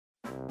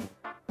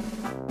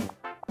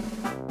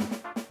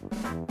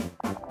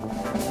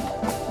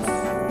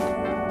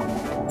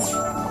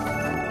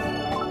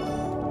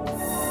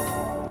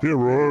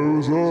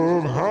Heroes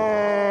of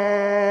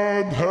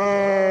Handheld.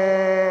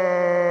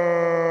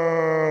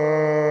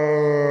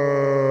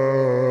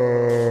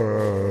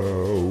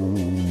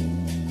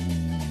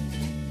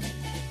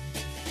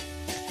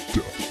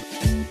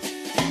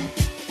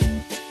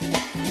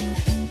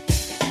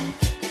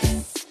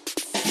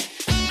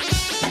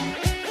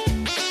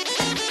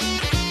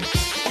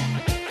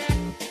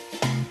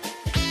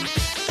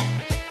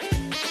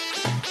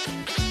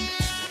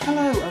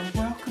 Hello and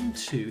welcome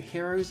to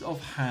Heroes of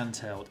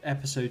Handheld,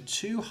 episode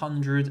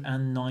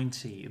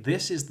 290.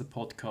 This is the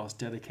podcast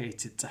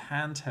dedicated to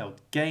handheld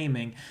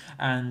gaming,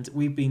 and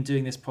we've been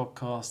doing this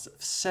podcast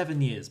for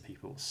 7 years,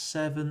 people.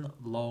 7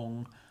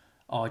 long,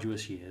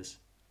 arduous years.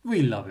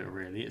 We love it,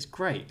 really. It's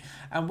great.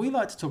 And we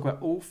like to talk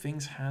about all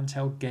things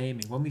handheld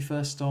gaming. When we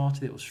first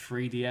started, it was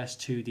 3DS,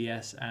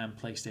 2DS, and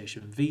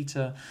PlayStation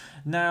Vita.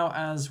 Now,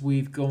 as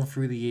we've gone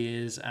through the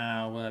years,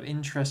 our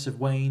interests have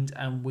waned,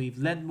 and we've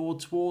lent more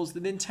towards the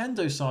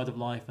Nintendo side of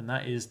life, and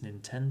that is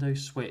Nintendo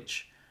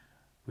Switch,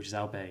 which is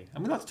our bae.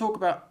 And we like to talk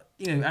about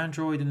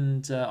Android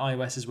and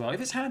iOS as well. If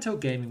it's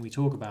handheld gaming, we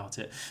talk about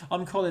it.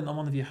 I'm Colin, I'm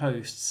one of your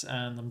hosts,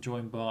 and I'm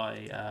joined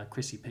by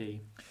Chrissy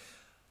P.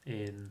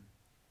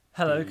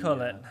 Hello,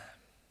 Colin.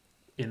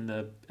 In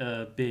the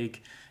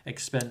big,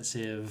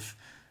 expensive,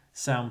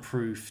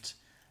 soundproofed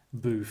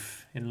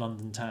booth in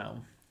London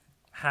town.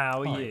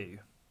 How are you?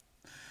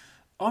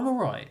 I'm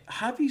alright.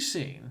 Have you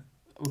seen,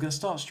 we're going to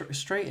start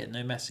straight in,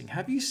 no messing.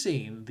 Have you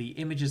seen the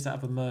images that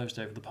have emerged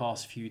over the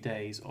past few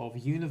days of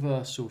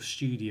Universal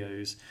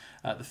Studios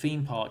at the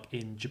theme park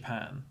in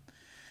Japan?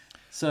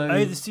 So,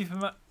 is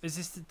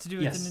this to do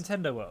with yes. the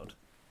Nintendo World?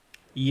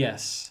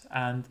 Yes,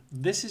 and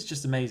this is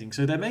just amazing.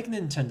 So they're making the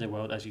Nintendo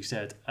World, as you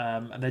said,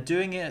 and they're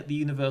doing it at the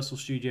Universal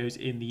Studios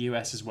in the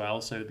US as well,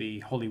 so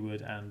the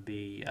Hollywood and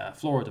the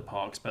Florida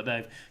parks, but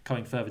they're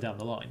coming further down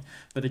the line.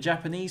 But the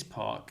Japanese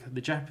park,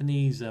 the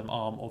Japanese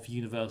arm of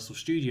Universal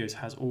Studios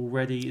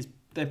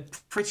they're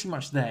pretty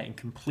much there in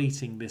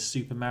completing this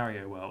Super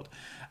Mario World,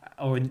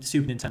 or in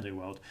Super Nintendo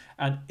World,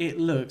 and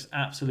it looks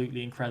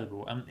absolutely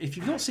incredible. And if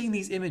you've not seen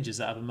these images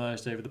that have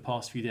emerged over the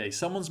past few days,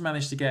 someone's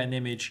managed to get an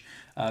image.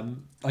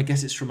 I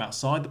guess it's from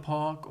outside the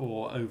park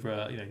or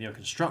over near a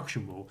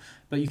construction wall,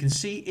 but you can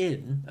see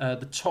in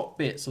the top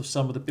bits of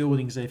some of the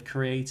buildings they've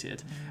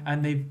created,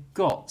 and they've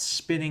got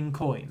spinning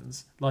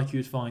coins like you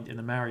would find in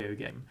a Mario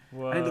game.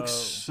 Whoa. And it looks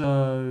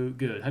so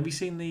good. Have you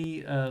seen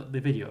the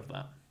video of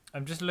that?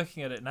 I'm just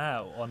looking at it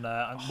now. We'll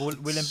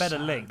embed a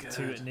link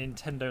to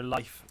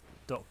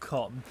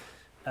nintendolife.com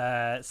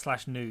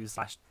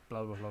 /news /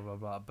 blah blah blah blah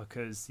blah,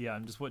 because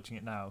I'm just watching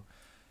it now.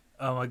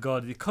 Oh my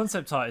god, the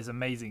concept art is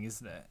amazing,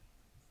 isn't it?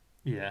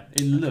 Yeah,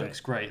 it looks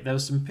great. There were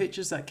some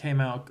pictures that came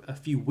out a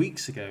few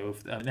weeks ago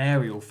of an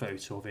aerial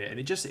photo of it, and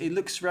it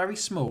looks very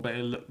small, but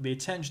the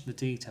attention to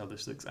detail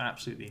just looks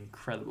absolutely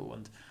incredible.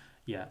 And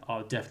yeah,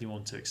 I definitely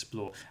want to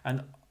explore.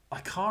 And I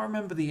can't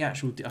remember the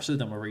actual. I should have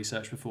done my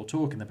research before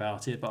talking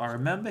about it, but I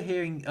remember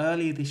hearing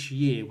earlier this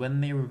year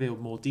when they revealed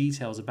more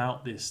details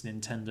about this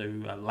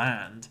Nintendo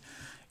Land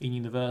in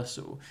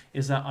Universal,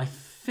 is that I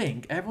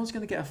think everyone's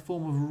going to get a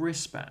form of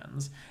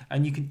wristbands,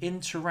 and you can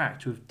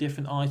interact with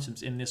different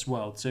items in this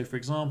world. So, for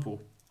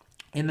example,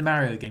 in the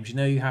Mario games,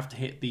 you have to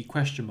hit the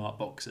question mark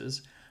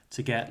boxes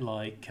to get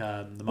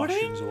the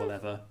mushrooms or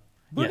whatever.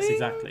 Yes,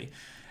 exactly.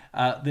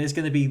 There's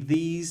going to be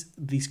these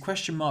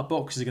question mark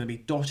boxes are going to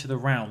be dotted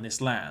around this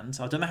land.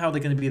 I don't know how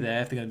they're going to be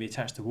there, if they're going to be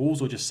attached to walls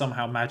or just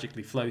somehow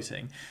magically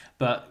floating.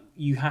 But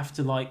you have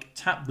to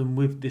tap them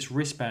with this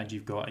wristband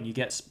you've got, and you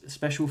get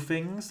special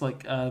things I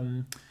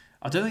don't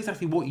know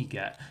exactly what you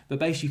get, but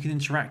basically you can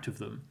interact with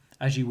them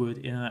as you would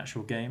in an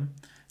actual game.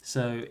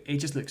 So it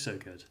just looks so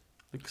good,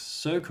 looks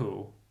so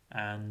cool,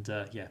 and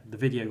the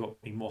video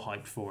got me more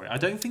hyped for it. I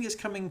don't think it's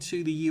coming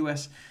to the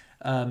US.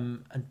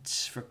 And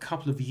for a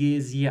couple of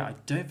years yet. I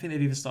don't think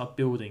they've even started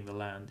building the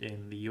land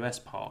in the US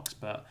parks,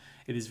 but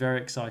it is very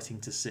exciting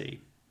to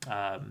see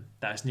that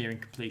it's nearing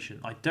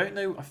completion. I don't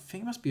know, I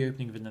think it must be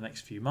opening within the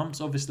next few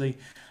months. Obviously,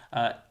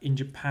 in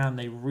Japan,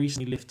 they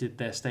recently lifted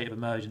their state of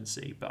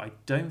emergency, but I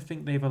don't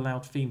think they've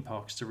allowed theme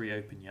parks to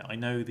reopen yet. I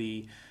know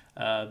the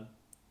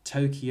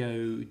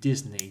Tokyo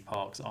Disney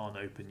parks aren't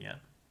open yet.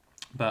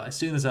 But as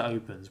soon as that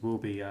opens, we'll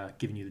be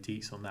giving you the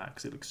deets on that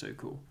because it looks so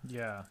cool.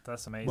 Yeah,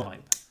 that's amazing.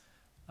 Right.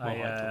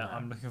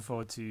 I'm looking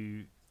forward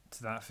to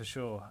that for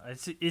sure.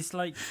 It's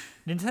like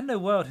Nintendo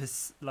World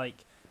has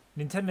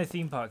Nintendo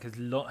theme park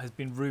has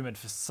been rumored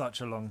for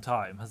such a long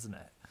time, hasn't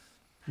it?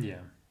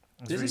 Yeah,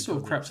 It's this really has sort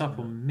of cool crept to up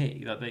see on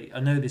me that I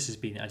know this has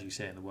been, as you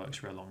say, in the works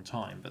for a long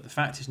time, but the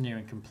fact it's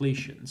nearing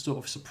completion sort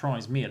of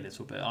surprised me a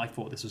little bit. I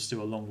thought this was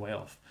still a long way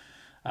off.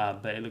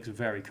 But it looks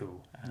very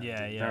cool. And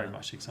very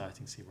much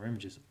exciting to see more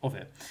images of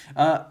it.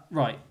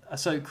 Right.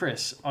 So,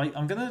 Chris,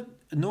 I'm going to...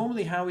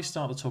 Normally how we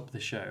start the top of the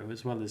show,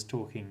 as well as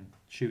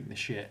shooting the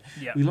shit,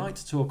 we like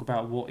to talk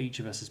about what each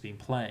of us has been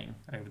playing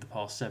over the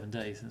past 7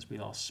 days since we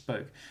last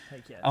spoke.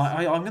 Yes.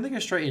 I'm going to go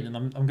straight in, and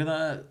I'm going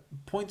to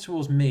point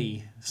towards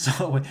me,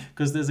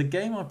 because there's a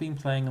game I've been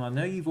playing, and I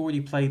know you've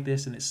already played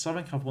this, and it's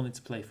something I've wanted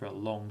to play for a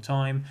long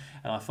time,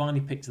 and I finally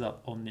picked it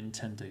up on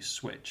Nintendo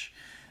Switch.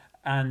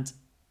 And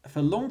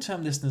for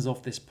long-term listeners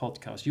of this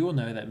podcast, you'll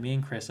know that me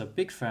and Chris are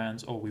big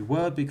fans, or we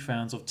were big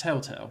fans of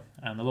Telltale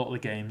and a lot of the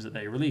games that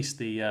they released.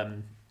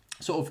 The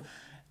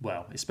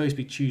it's supposed to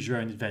be choose your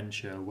own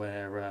adventure,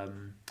 where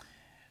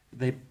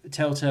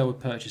Telltale would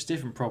purchase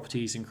different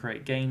properties and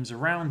create games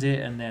around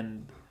it, and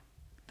then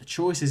the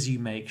choices you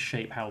make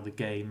shape how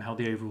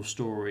the overall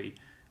story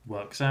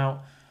works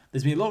out.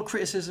 There's been a lot of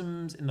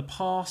criticisms in the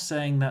past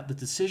saying that the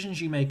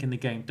decisions you make in the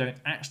game don't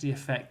actually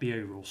affect the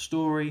overall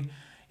story.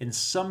 In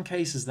some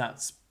cases,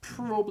 that's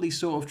probably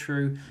sort of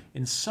true.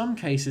 In some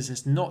cases,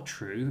 it's not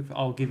true.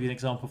 I'll give you an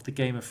example of the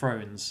Game of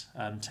Thrones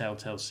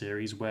Telltale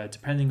series, where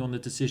depending on the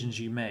decisions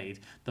you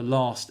made, the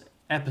last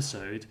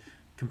episode,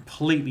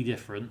 completely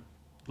different,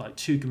 like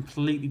 2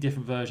 completely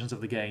different versions of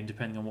the game,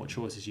 depending on what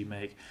choices you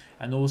make.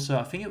 And also,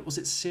 I think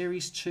it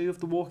series 2 of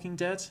The Walking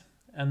Dead,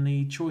 and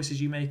the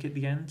choices you make at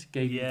the end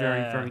gave you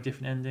very, very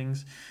different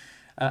endings.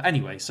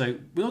 Anyway, so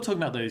we're not talking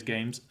about those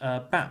games.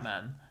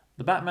 Batman.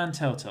 The Batman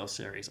Telltale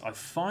series. I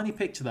finally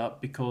picked it up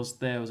because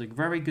there was a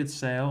very good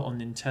sale on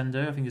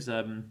Nintendo. I think it's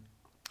I don't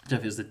know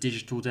if it was the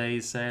Digital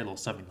Days sale or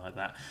something like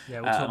that.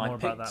 Yeah, we'll talk more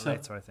about that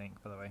later, I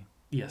think, by the way.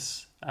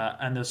 Yes,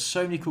 and there's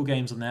so many cool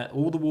games on there.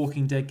 All the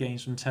Walking Dead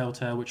games from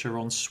Telltale, which are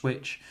on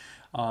Switch,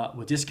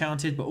 were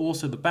discounted, but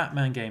also the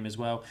Batman game as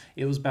well.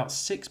 It was about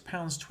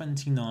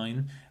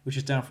 £6.29, which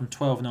is down from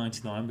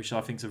 £12.99, which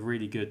I think is a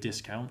really good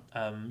discount.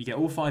 You get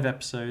all 5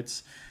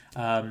 episodes.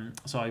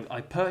 So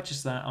I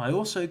purchased that. I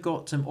also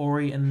got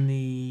Ori and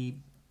the...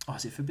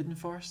 is it Forbidden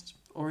Forest?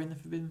 Ori and the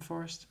Forbidden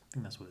Forest? I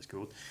think that's what it's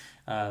called.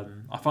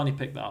 I finally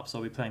picked that up, so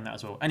I'll be playing that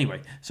as well.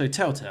 Anyway, so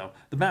Telltale,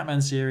 the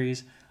Batman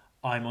series.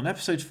 I'm on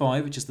episode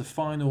 5, which is the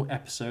final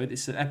episode.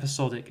 It's an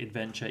episodic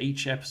adventure.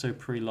 Each episode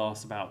probably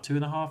lasts about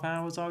 2.5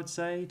 hours, I would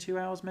say. 2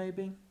 hours,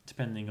 maybe,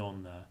 depending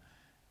on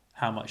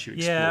how much you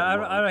explore. Yeah,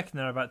 I reckon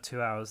they're about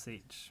 2 hours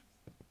each.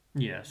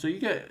 Yeah, so you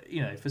get,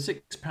 for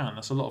 £6,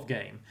 that's a lot of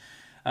game.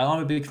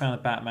 I'm a big fan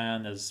of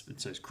Batman,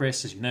 so is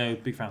Chris, as you know,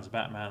 big fans of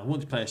Batman. I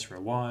wanted to play this for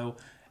a while.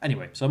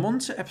 Anyway, so I'm on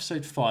to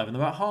episode 5, and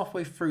about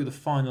halfway through the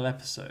final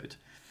episode.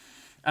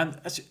 And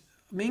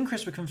me and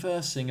Chris were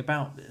conversing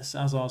about this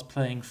as I was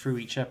playing through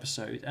each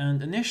episode,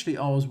 and initially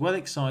I was well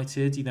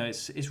excited.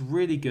 It's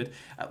really good.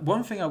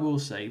 One thing I will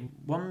say,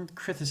 one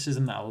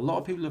criticism that a lot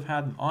of people have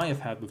had, and I have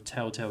had with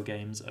Telltale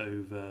games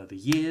over the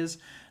years,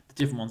 the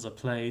different ones I've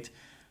played,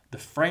 the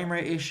frame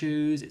rate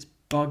issues, it's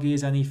buggy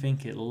as anything,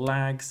 it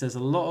lags. There's a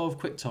lot of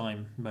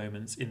QuickTime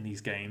moments in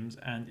these games,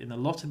 and in a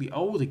lot of the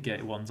older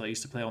ones I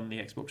used to play on the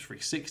Xbox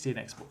 360 and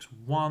Xbox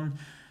One,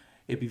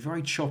 it'd be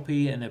very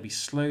choppy and there'd be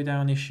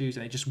slowdown issues,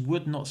 and it just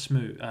would not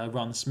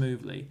run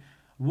smoothly.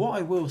 What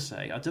I will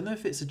say, I don't know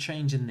if it's a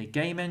change in the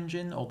game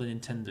engine or the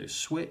Nintendo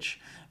Switch,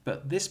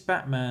 but this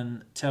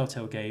Batman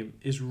Telltale game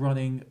is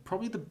running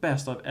probably the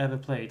best I've ever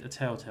played a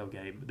Telltale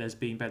game. There's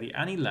been barely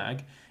any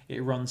lag.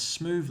 It runs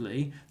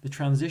smoothly. The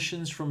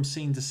transitions from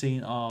scene to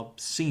scene are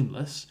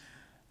seamless,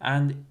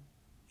 and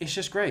it's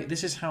just great.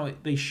 This is how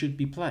they should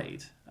be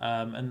played.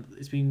 And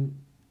it's been,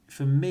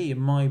 for me, in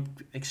my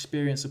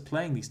experience of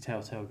playing these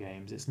Telltale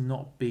games, it's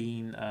not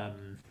been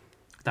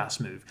that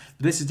smooth.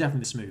 But this is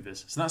definitely the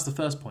smoothest. So that's the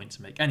first point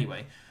to make.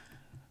 Anyway,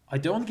 I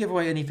don't want to give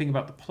away anything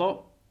about the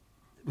plot,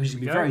 which is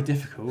going to be very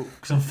difficult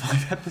because I'm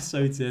 5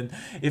 episodes in.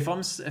 If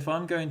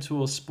I'm going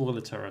towards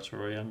spoiler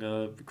territory,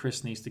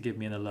 Chris needs to give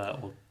me an alert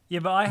or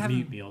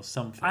mute me or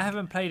something. I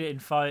haven't played it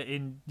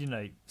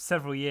in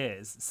several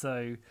years,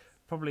 so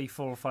probably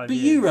 4 or 5 but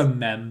years. But you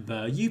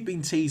remember, you've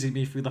been teasing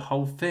me through the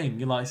whole thing.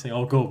 You're like saying,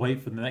 "Oh God,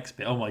 wait for the next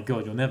bit. Oh my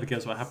God, you'll never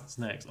guess what happens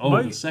next.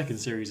 Oh, the second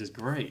series is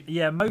great."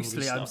 Yeah,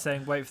 mostly I'm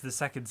saying wait for the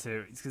second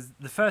series because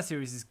the first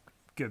series is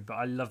good, but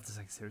I love the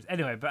second series.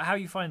 Anyway, but how are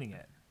you finding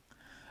it?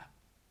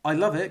 I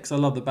love it because I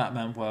love the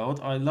Batman world.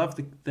 I love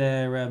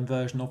their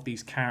version of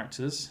these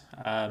characters.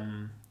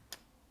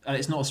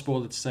 It's not a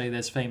spoiler to say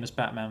there's famous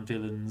Batman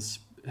villains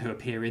who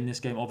appear in this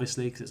game,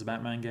 obviously, because it's a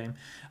Batman game.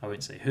 I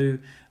won't say who,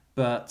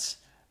 but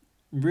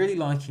really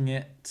liking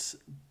it.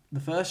 The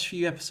first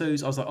few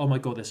episodes, I was like, oh my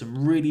God, there's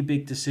some really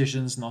big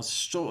decisions, and I was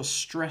sort of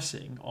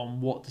stressing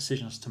on what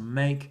decisions to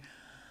make.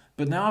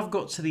 But now I've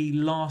got to the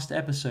last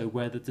episode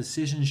where the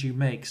decisions you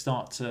make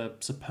start to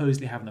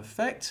supposedly have an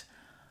effect.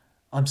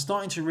 I'm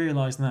starting to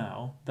realise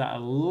now that a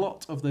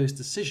lot of those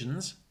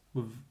decisions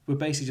were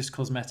basically just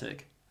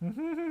cosmetic.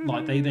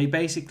 Like they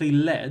basically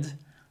led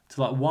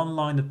to like one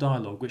line of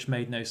dialogue which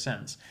made no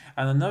sense.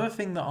 And another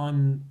thing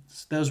that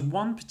there's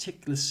one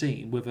particular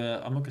scene with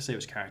I'm not going to say it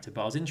was character,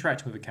 but I was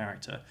interacting with a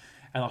character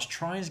and I was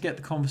trying to get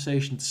the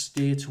conversation to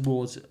steer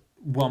towards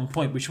one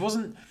point, which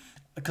wasn't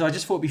because I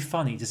just thought it'd be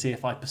funny to see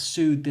if I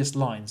pursued this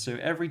line. So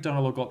every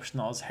dialogue option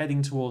I was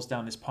heading towards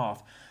down this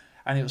path,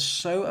 and it was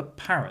so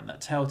apparent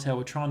that Telltale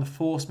were trying to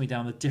force me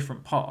down a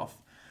different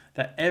path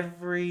that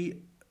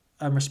every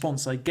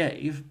response I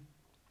gave,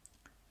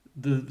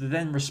 the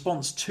then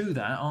response to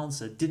that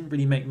answer didn't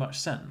really make much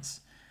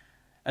sense.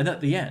 And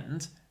at the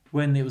end,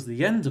 when it was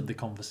the end of the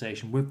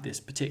conversation with this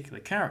particular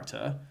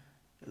character,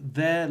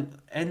 their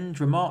end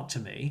remark to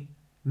me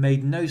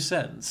made no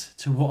sense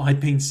to what I'd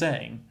been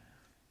saying.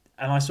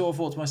 And I sort of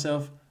thought to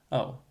myself,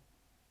 oh,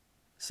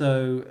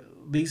 so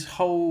this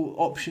whole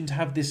option to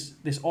have this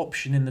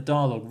option in the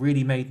dialogue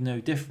really made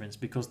no difference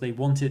because they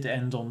wanted to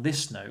end on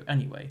this note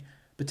anyway,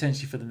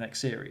 potentially for the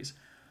next series.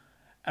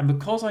 And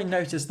because I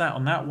noticed that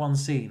on that one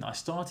scene, I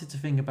started to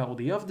think about all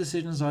the other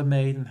decisions I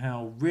made and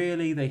how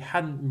really they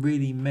hadn't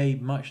really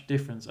made much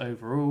difference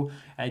overall.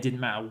 And it didn't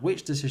matter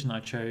which decision I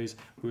chose,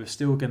 we were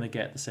still going to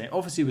get the same.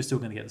 Obviously, we're still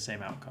going to get the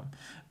same outcome.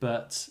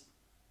 But,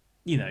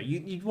 you know,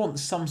 you'd want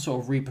some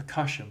sort of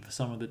repercussion for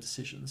some of the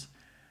decisions.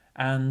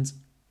 And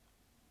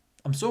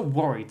I'm sort of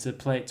worried to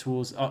play it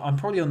towards... I'm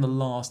probably on the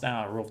last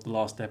hour of the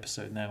last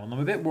episode now, and I'm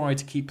a bit worried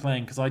to keep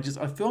playing because I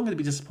feel I'm going to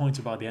be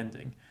disappointed by the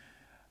ending.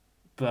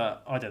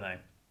 But I don't know.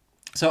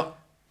 So,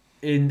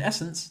 in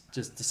essence,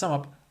 just to sum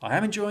up, I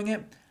am enjoying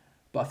it,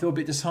 but I feel a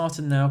bit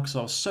disheartened now because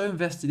I was so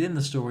invested in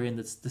the story and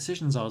the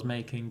decisions I was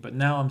making, but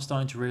now I'm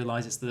starting to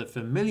realise it's the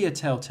familiar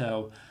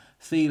Telltale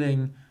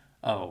feeling,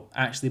 oh,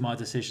 actually my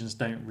decisions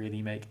don't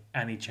really make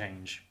any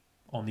change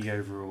on the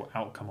overall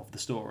outcome of the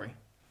story.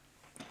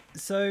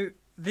 So,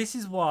 this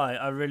is why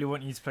I really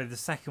want you to play the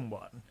second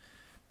one,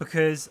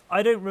 because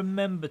I don't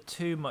remember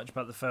too much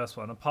about the first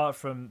one, apart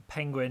from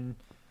Penguin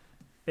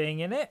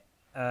being in it.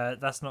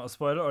 That's not a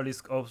spoiler, or at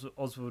least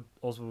Oswald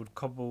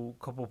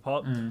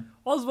Cobblepot.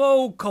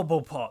 Oswald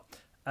Cobblepot.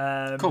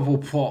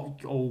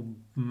 Cobblepot, old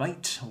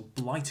mate, old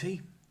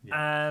blighty.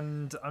 Yeah.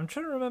 And I'm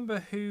trying to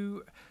remember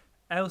who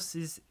else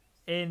is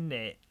in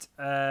it.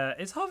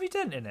 Is Harvey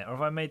Dent in it, or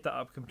have I made that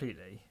up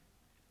completely?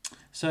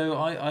 So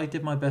I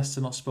did my best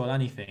to not spoil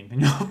anything,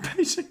 and you're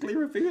basically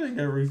revealing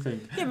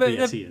everything. Yeah, but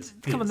yes, he is.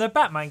 Come on, they're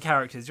Batman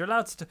characters. You're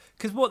allowed to,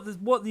 because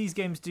what these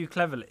games do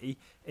cleverly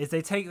is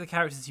they take the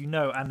characters you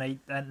know and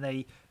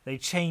they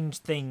change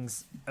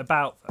things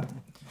about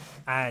them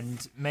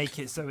and make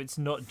it so it's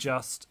not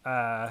just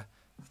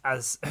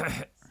as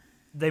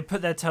they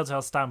put their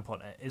Telltale stamp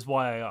on it. Is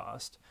why I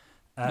asked.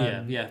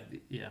 Yeah.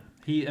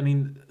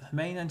 The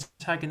main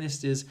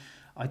antagonist is.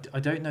 I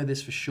don't know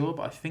this for sure,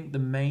 but I think the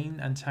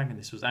main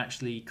antagonist was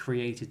actually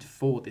created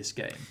for this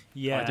game.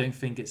 Yeah. I don't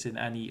think it's in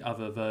any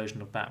other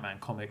version of Batman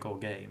comic or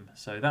game.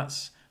 So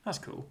that's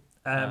cool.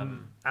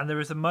 And there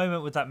is a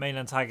moment with that main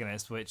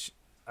antagonist, which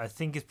I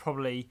think is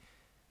probably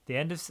the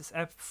end of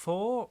Ep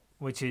 4,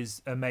 which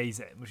is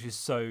amazing, which is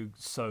so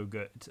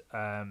good.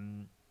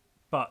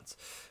 But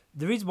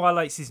the reason why I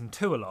like Season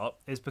 2 a lot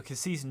is because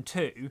Season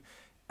 2...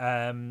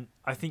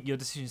 I think your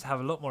decisions have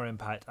a lot more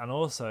impact, and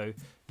also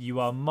you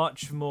are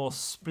much more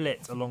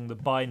split along the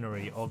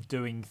binary of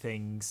doing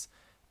things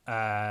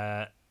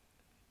for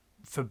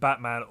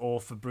Batman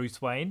or for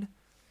Bruce Wayne.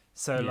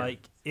 So,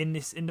 like in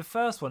the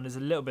first one, there's a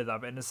little bit of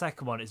that, but in the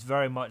second one, it's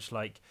very much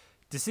like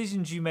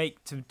decisions you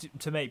make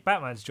to make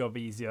Batman's job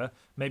easier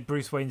make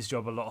Bruce Wayne's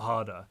job a lot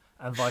harder,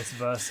 and vice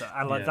versa.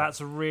 And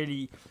that's a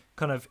really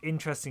kind of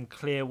interesting,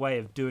 clear way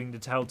of doing the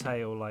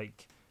Telltale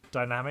like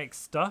dynamic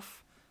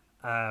stuff.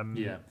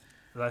 That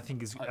I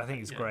think is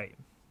great.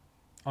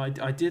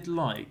 I did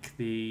like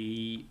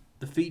the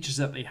features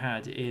that they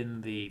had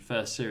in the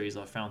first series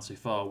I found so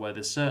far, where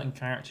there's certain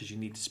characters you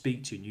need to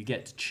speak to, and you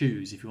get to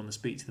choose if you want to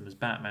speak to them as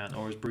Batman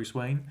or as Bruce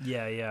Wayne.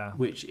 Yeah.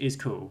 Which is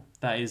cool.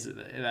 That is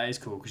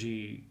cool because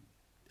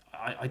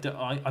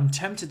I'm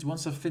tempted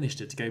once I've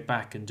finished it to go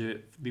back and do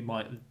it. We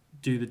might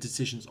do the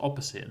decisions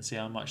opposite and see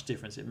how much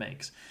difference it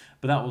makes.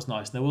 But that was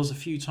nice. And there was a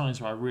few times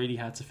where I really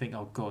had to think,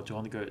 oh God,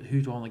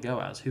 who do I want to go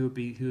as? Who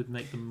would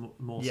make them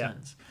more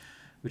sense?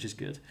 Which is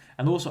good.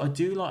 And also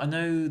I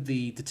know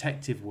the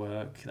detective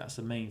work, that's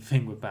the main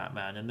thing with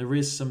Batman, and there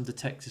is some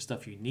detective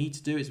stuff you need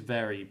to do. It's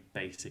very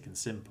basic and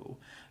simple.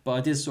 But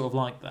I did sort of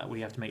like that, where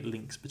you have to make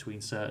links between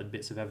certain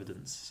bits of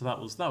evidence. So that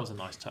was a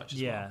nice touch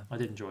as well. I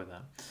did enjoy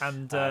that.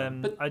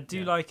 And I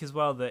do like as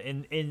well that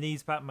in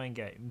these Batman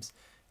games,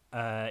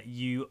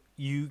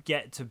 you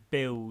get to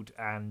build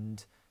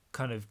and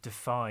kind of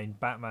define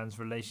Batman's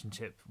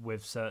relationship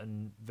with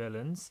certain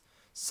villains.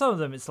 Some of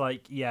them it's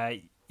like,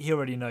 he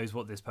already knows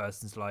what this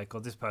person's like,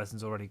 or this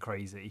person's already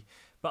crazy.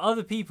 But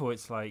other people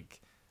it's like,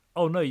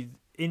 oh no,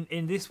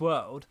 in this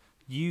world,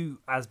 you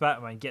as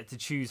Batman get to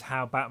choose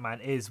how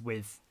Batman is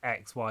with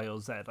X, Y,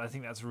 or Z. I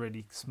think that's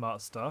really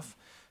smart stuff.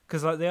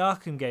 Because like the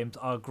Arkham games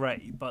are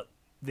great, but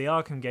the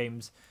Arkham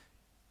games,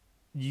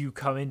 you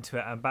come into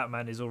it and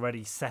Batman is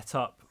already set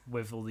up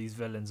with all these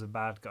villains and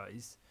bad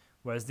guys.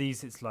 Whereas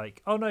these, it's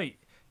like, oh no,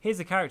 here's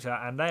a character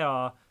and they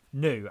are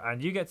new,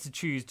 and you get to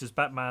choose, does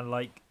Batman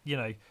like,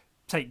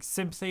 take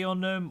sympathy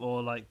on them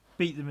or like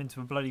beat them into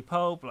a bloody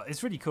pulp? Like,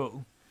 it's really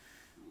cool.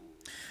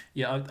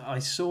 Yeah, I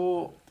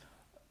saw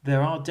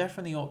there are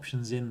definitely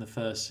options in the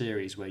first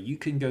series where you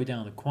can go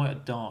down quite a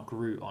dark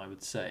route, I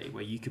would say,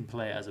 where you can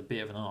play it as a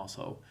bit of an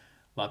arsehole,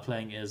 like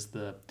playing it as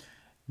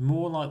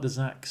more like the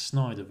Zack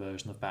Snyder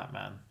version of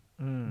Batman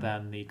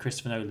than the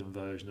Christopher Nolan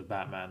version of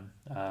Batman.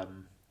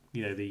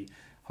 The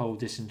whole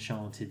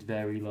disenchanted,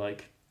 very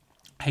like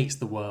hates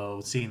the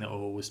world, seen it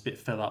all, was a bit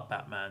fed up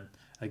Batman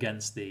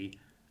against the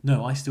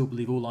no, I still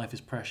believe all life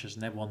is precious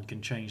and everyone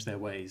can change their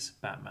ways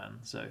Batman.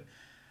 So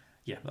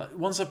yeah,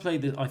 once I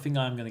played it, I think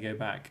I'm going to go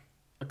back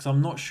because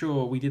I'm not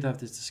sure. We did have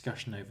this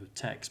discussion over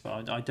text,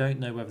 but I don't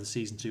know whether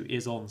season 2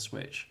 is on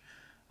Switch.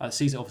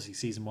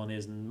 Season 1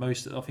 is, and I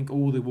think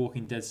all the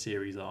Walking Dead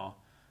series are,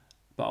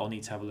 but I'll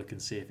need to have a look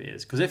and see if it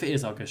is. Because if it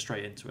is, I'll go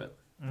straight into it.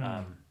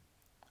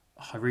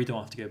 I really don't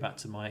have to go back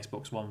to my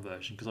Xbox One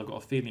version because I've got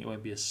a feeling it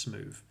won't be as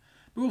smooth.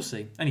 But we'll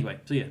see. Anyway,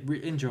 so yeah,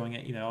 enjoying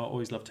it. I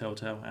always love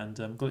Telltale and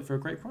got it for a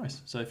great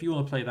price. So if you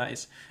want to play that,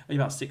 it's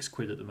only about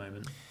 £6 at the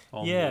moment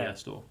on the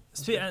store.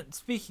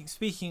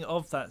 Speaking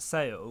of that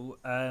sale,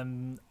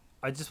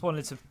 I just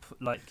wanted to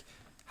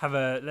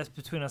let's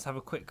between us have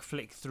a quick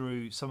flick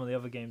through some of the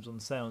other games on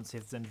sale and see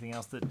if there's anything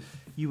else that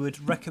you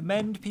would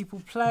recommend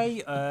people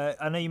play.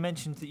 I know you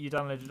mentioned that you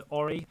downloaded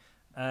Ori.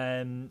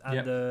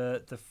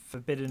 The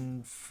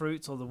Forbidden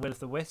Fruit or the Will of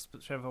the Wisp,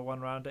 whichever one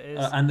round it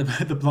is, and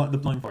the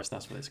Blind Forest.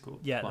 That's what it's called.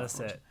 Yeah, that's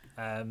it.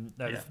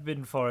 The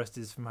Forbidden Forest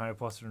is from Harry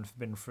Potter, and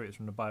Forbidden Fruit is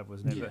from the Bible,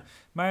 isn't it? Yeah. But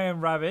Mario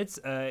and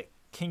Rabbids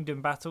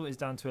Kingdom Battle is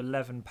down to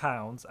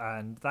 £11,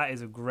 and that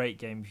is a great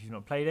game if you've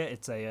not played it.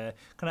 It's a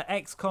kind of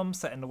XCOM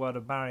set in the world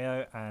of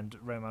Mario and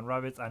Rayman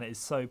Rabbids, and it is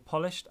so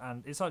polished,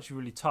 and it's actually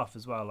really tough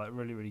as well. Like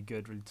really, really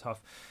good, really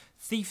tough.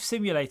 Thief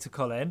Simulator,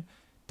 Colin.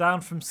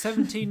 Down from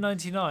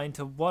 $17.99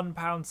 to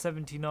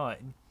 £1.79.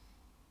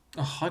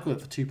 Oh, I got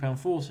it for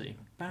 £2.40.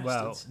 Bastards.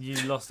 Well, you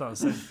lost out on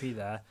 70p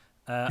there.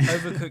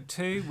 Overcooked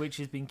 2, which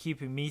has been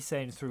keeping me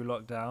sane through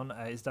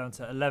lockdown, is down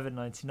to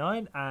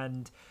 $11.99.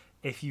 And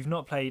if you've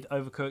not played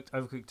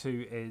Overcooked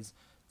 2 is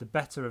the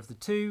better of the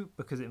two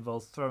because it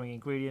involves throwing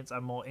ingredients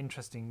and more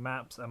interesting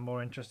maps and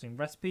more interesting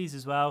recipes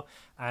as well.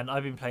 And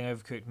I've been playing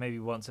Overcooked maybe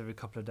once every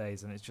couple of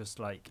days, and it's just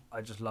like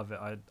I just love it.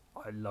 I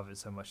love it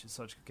so much. It's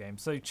such a good game,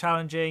 so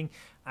challenging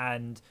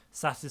and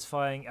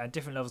satisfying, and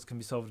different levels can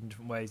be solved in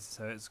different ways,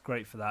 so it's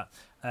great for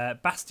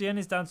that. Bastion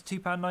is down to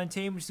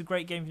 £2.19, which is a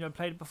great game if you've never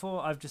played it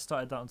before. I've just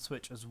started that on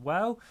Switch as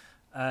well.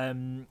 I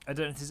don't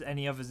know if there's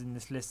any others in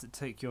this list that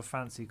take your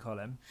fancy,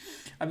 Colin.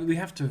 I mean, we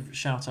have to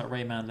shout out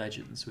Rayman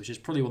Legends, which is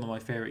probably one of my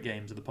favourite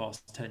games of the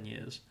past 10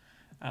 years.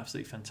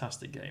 Absolutely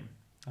fantastic game.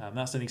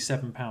 That's only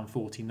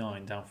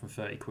 £7.49 down from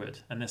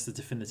 £30, and that's the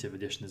definitive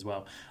edition as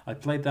well. I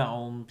played that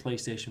on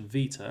PlayStation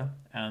Vita,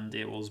 and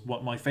it was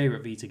my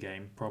favourite Vita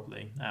game,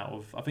 probably,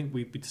 I think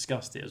we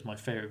discussed it as my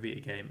favourite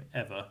Vita game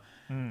ever.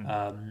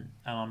 And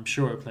I'm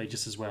sure it played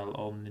just as well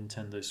on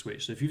Nintendo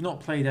Switch. So if you've not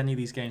played any of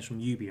these games from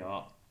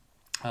UbiArt,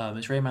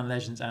 it's Rayman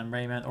Legends and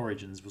Rayman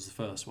Origins was the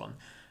first one.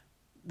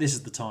 This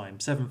is the time.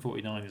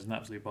 $7.49 is an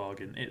absolute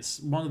bargain. It's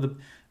one of the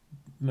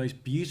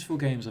most beautiful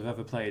games I've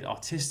ever played.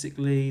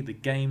 Artistically, the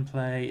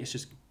gameplay, it's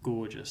just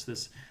gorgeous.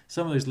 There's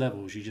some of those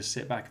levels you just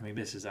sit back and think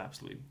this is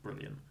absolutely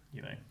brilliant.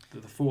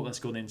 The thought that's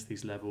gone into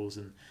these levels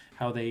and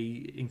how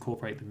they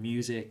incorporate the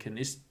music, and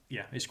it's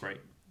great.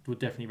 Would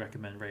definitely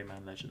recommend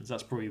Rayman Legends.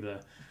 That's probably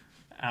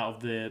out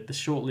of the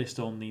short list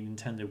on the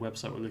Nintendo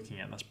website we're looking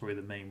at, that's probably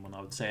the main one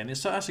I would say. And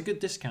that's a good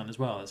discount as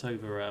well. It's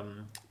over,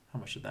 how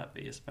much should that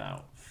be? It's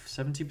about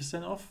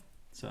 70% off.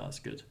 So that's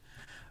good.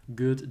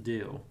 Good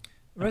deal.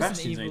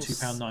 Bastion's only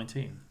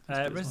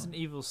 £2.19. Resident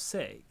Evil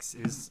 6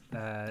 is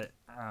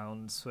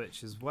on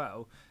Switch as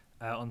well,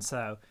 on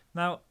sale.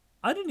 Now,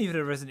 I didn't even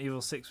know Resident Evil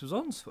 6 was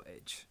on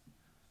Switch.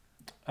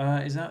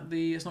 Is that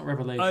it's not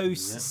Revelation,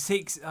 is it?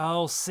 6.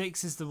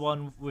 6 is the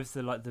one with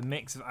the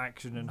mix of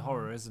action and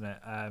horror, isn't it?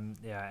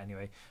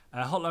 Anyway.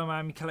 Hotline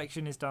Miami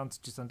Collection is down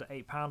to just under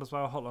 £8 as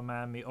well. Hotline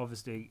Miami,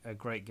 obviously a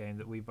great game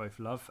that we both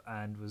love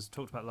and was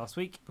talked about last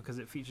week because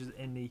it features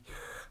in the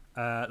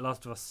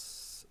Last of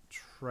Us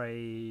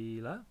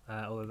trailer,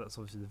 although that's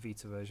obviously the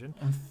Vita version.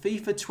 And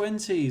FIFA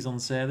 20 is on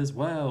sale as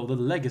well, the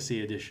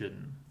Legacy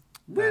Edition.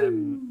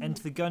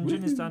 Enter the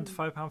Gungeon is down to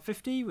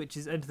 £5.50, which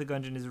is Enter the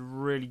Gungeon is a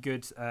really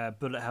good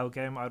bullet hell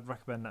game. I would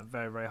recommend that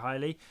very, very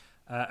highly.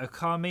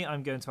 Okami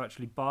I'm going to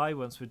actually buy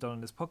once we're done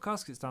on this podcast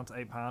because it's down to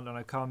 £8,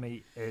 and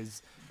Okami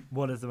is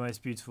one of the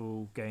most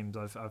beautiful games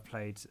I've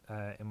played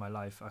in my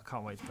life. I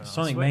can't wait to play it on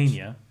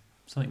Switch.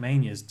 Sonic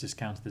Mania is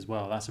discounted as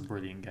well. That's a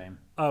brilliant game.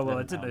 Oh, well,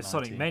 I didn't know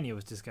Sonic Mania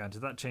was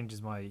discounted. That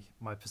changes my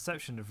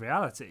perception of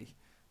reality.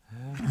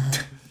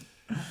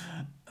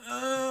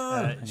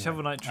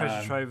 Shovel Knight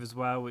Treasure Trove as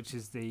well, which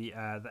is the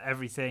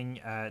everything,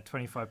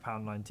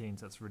 £25.19,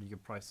 so that's a really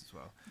good price as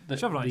well.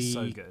 Shovel Knight is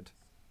so good.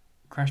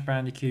 Crash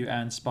Bandicoot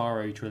and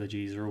Spyro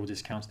trilogies are all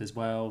discounted as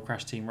well.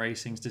 Crash Team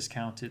Racing's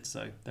discounted,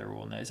 so they're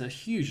all on there. It's a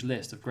huge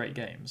list of great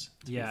games,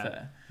 to be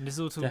fair. And this is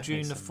all till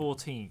June the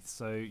 14th,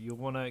 so you'll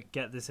want to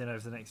get this in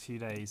over the next few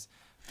days.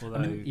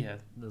 Although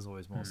there's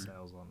always more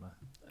sales on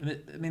there.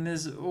 I mean,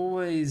 there's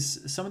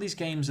always some of these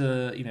games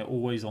are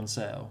always on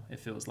sale. It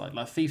feels like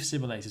Thief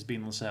Simulator's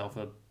been on sale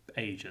for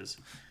ages.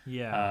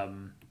 Yeah.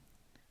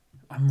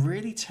 I'm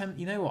really tempted.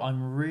 You know what?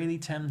 I'm really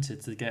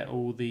tempted to get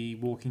all the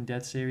Walking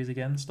Dead series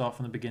again. Start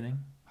from the beginning.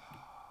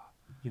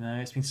 You know,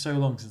 it's been so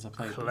long since I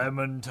played them.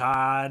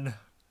 Clementine.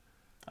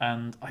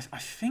 And I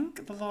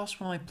think the last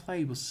one I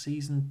played was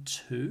season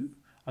 2.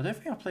 I don't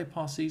think I played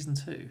past season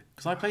 2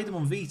 because I played them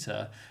on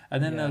Vita,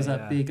 and then there was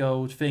that big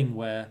old thing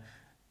where,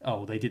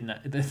 they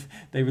didn't.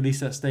 They released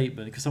that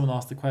statement because someone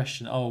asked the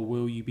question, "Oh,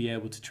 will you be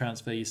able to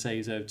transfer your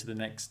saves over to the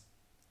next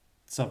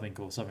something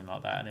or something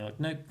like that?" And they're like,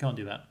 "No, can't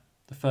do that.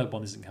 The third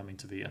one isn't coming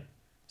to Vita.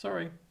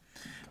 Sorry."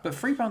 But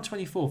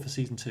 £3.24 for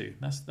season 2.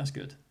 That's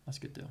good. That's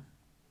a good deal.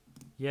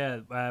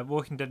 Yeah,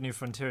 Walking Dead New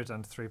Frontier is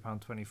down to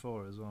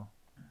 £3.24 as well.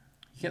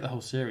 You get the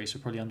whole series for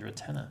probably under a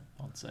tenner,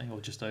 I'd say,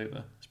 or just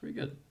over. It's pretty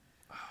good.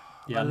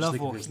 Yeah, I I'm love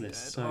just looking Walking at Dead.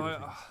 this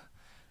list.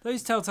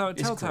 Those Telltale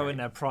great. in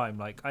their prime.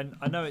 Like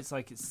I know it's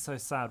so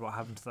sad what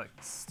happened to that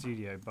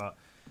studio, but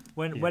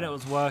when it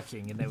was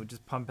working and they were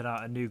just pumping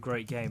out a new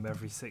great game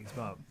every 6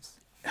 months.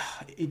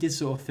 It did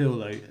sort of feel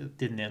though,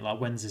 didn't it? Like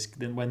when's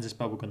this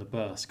bubble going to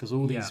burst? Because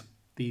all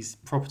these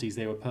properties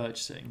they were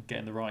purchasing,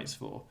 getting the rights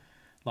for,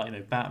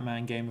 like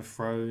Batman, Game of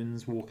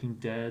Thrones, Walking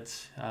Dead,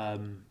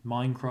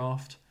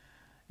 Minecraft.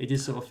 It did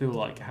sort of feel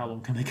like, how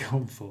long can they go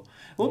on for?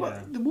 What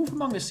about The Wolf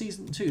Among Us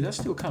season 2? That's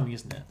still coming,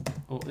 isn't it?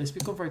 Or it's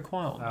become very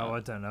quiet on that. I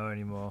don't know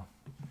anymore.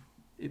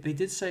 They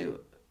did say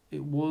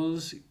it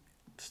was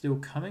still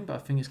coming, but I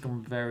think it's gone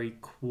very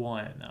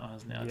quiet now,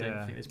 hasn't it? I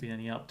don't think there's been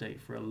any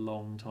update for a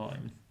long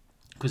time.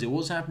 Because it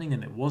was happening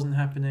and it wasn't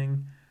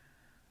happening.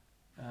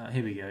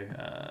 Here we go.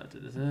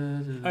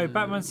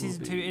 Batman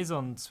Season 2 is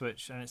on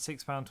Switch and it's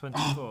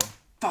 £6.24.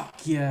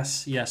 Fuck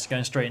yes. Yes,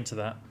 going straight into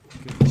that.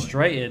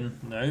 Straight in,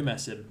 no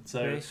messing.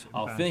 So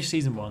I'll finish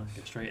season 1,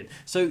 go straight in.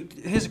 So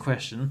here's a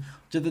question.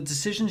 Do the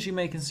decisions you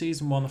make in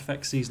season 1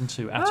 affect season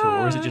 2 at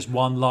all? Or is it just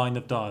one line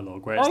of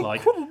dialogue where it's I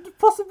couldn't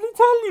possibly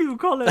tell you,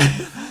 Colin.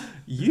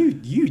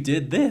 you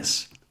did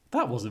this.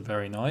 That wasn't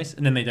very nice.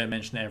 And then they don't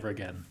mention it ever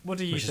again. What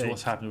do you think? Which is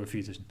what's happened with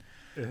Fusion.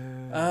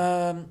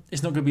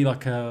 It's not going to be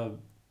like a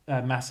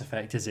Mass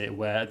Effect, is it?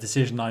 Where a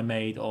decision I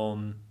made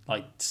on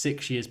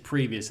 6 years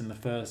previous in the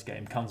first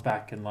game comes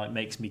back and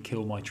makes me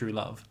kill my true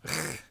love.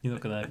 It's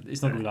not gonna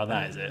be like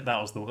that, is it? That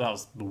was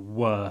the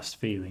worst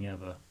feeling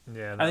ever.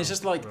 Yeah, and it's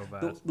just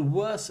the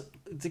worst.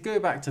 To go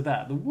back to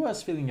that, the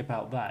worst feeling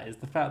about that is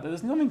the fact that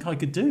there's nothing I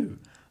could do.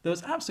 There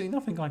was absolutely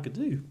nothing I could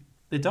do.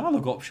 The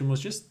dialogue option was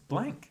just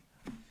blank.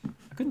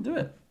 I couldn't do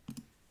it.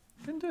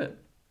 Couldn't do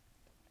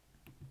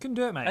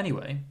it, mate.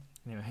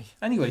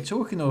 Anyway,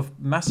 talking of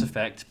Mass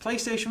Effect,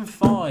 PlayStation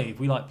 5.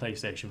 We like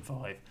PlayStation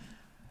 5.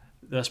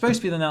 There was supposed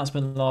to be an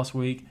announcement last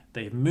week.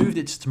 They've moved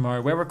it to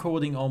tomorrow. We're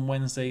recording on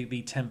Wednesday,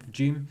 the 10th of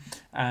June.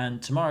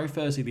 And tomorrow,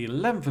 Thursday, the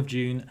 11th of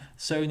June,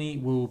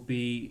 Sony will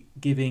be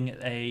giving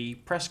a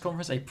press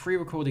conference, a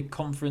pre-recorded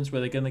conference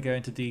where they're going to go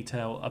into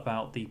detail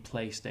about the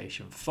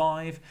PlayStation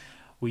 5.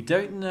 We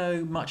don't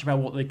know much about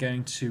what they're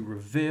going to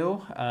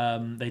reveal.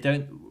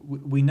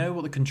 We know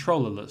what the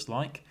controller looks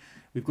like.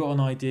 We've got an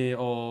idea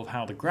of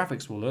how the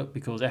graphics will look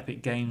because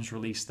Epic Games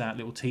released that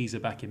little teaser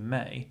back in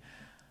May.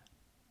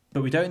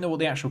 But we don't know what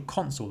the actual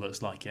console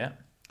looks like yet.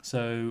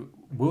 So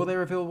will they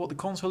reveal what the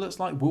console looks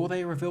like? Will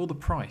they reveal the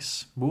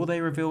price? Will they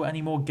reveal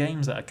any more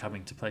games that are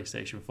coming to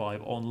PlayStation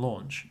 5 on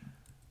launch?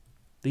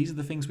 These are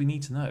the things we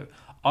need to know.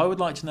 I would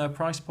like to know a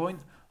price point.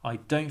 I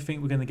don't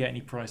think we're going to get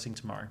any pricing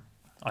tomorrow.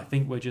 I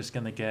think we're just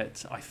going to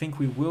get... I think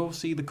we will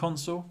see the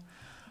console.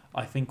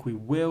 I think we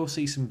will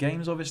see some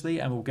games, obviously,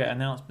 and we'll get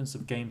announcements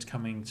of games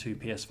coming to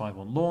PS5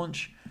 on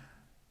launch.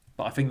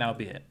 But I think that'll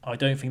be it. I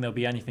don't think there'll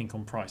be anything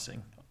on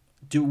pricing.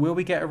 Will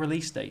we get a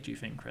release date, do you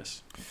think,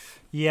 Chris?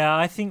 Yeah,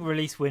 I think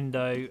release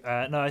window.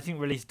 I think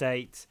release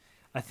date.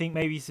 I think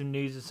maybe some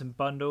news of some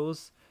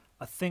bundles.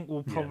 I think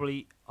we'll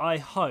probably... Yeah. I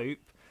hope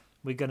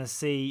we're going to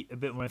see a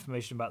bit more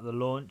information about the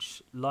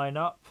launch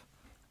lineup.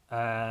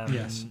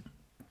 Yes.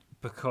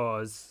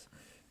 Because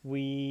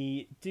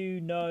we do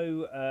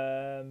know...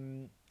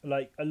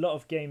 a lot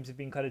of games have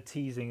been kind of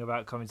teasing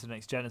about coming to the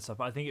next gen and stuff,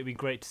 but I think it'd be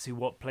great to see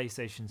what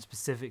PlayStation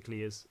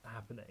specifically is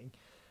happening.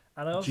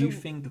 And I also, do you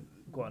think...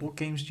 What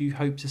games do you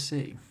hope to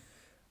see?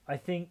 I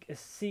think a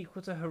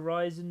sequel to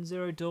Horizon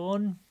Zero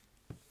Dawn.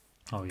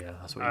 Oh yeah,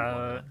 that's what you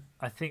want.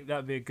 I think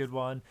that'd be a good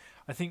one.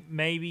 I think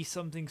maybe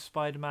something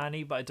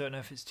Spider-Man-y, but I don't know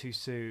if it's too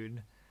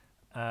soon.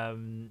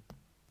 But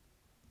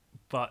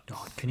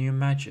can you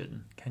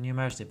imagine?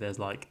 If there's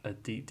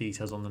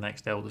details on the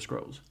next Elder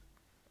Scrolls?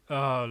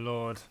 Oh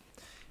Lord.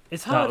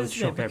 It's hard,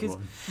 isn't it? Because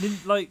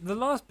everyone. The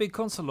last big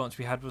console launch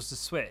we had was the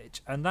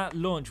Switch, and that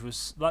launch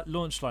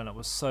lineup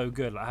was so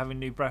good. Like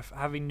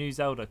having new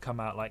Zelda come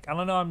out,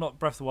 and I know I'm not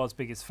Breath of the Wild's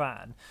biggest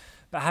fan,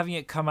 but having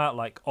it come out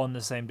on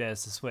the same day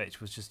as the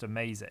Switch was just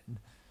amazing.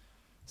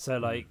 So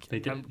they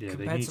need to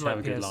have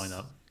a good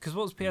lineup. Because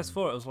what was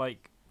PS4? It was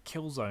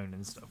Killzone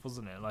and stuff,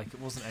 wasn't it?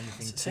 It wasn't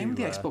anything. Same with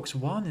the Xbox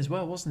One as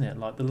well, wasn't it?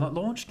 The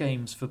launch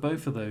games for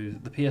both of those,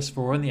 the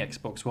PS4 and the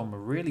Xbox One,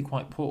 were really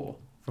quite poor.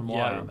 from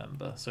what I Yeah.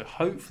 remember. So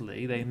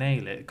hopefully they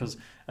nail it, because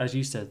as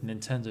you said,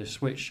 Nintendo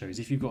Switch shows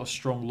if you've got a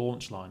strong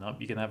launch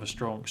lineup, you can have a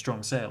strong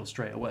sale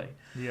straight away.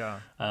 Yeah.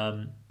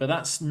 But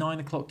that's 9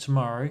 o'clock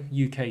tomorrow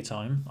UK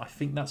time. I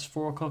think that's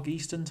 4 o'clock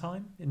Eastern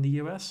time in the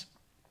US.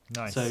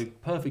 Nice. So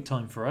perfect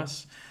time for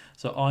us.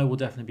 So I will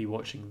definitely be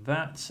watching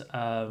that.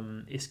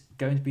 It's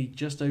going to be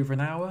just over an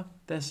hour,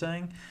 they're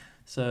saying.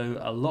 So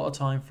a lot of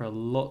time for a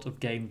lot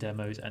of game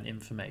demos and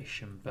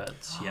information.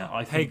 But yeah,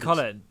 I Hey, think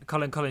Colin,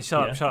 shut Yeah?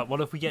 up, shut up.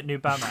 What if we get new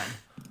Batman?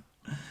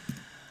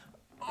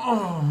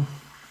 Oh,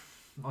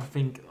 I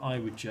think my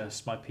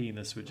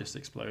penis would just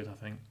explode. I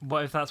think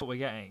What if that's what we're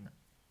getting?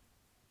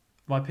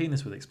 my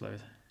penis would explode.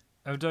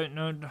 Oh, don't,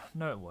 no,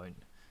 it won't.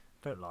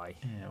 Don't lie.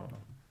 Yeah,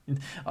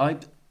 well,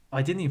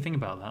 I didn't even think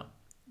about that.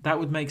 That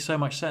would make so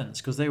much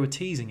sense, because they were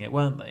teasing it,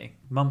 weren't they,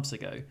 months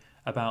ago,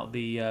 about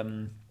the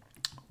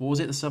what was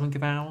it, the Southern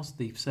of Owls,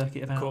 the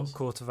Circuit of Owls,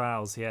 Court of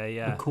Owls,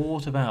 yeah. the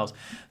Court of Owls.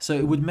 So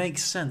it would make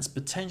sense.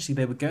 Potentially,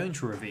 they were going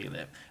to reveal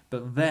it,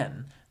 but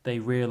then they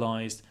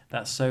realised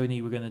that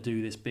Sony were going to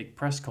do this big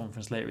press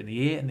conference later in the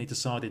year, and they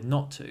decided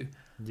not to.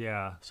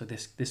 Yeah. So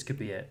this could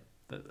be it.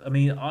 I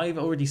mean, I've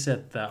already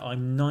said that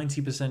I'm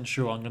 90%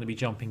 sure I'm going to be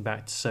jumping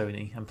back to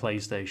Sony and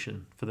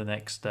PlayStation for the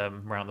next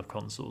round of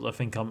consoles. I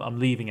think I'm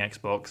leaving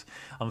Xbox.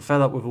 I'm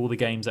fed up with all the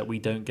games that we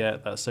don't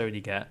get, that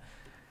Sony get.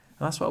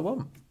 And that's what I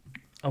want.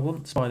 I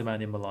want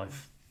Spider-Man in my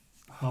life.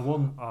 I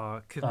want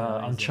it could be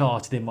amazing.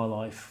 Uncharted in my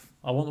life.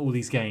 I want all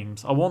these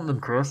games. I want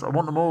them, Chris. I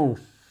want them all.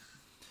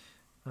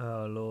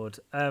 Oh, Lord.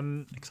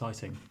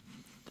 Exciting.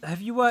 Have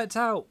you worked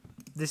out...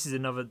 This is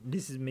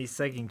me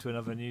segging to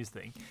another news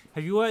thing.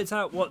 Have you worked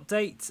out what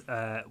date,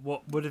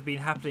 what would have been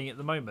happening at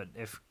the moment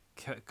if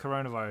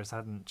coronavirus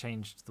hadn't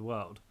changed the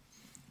world?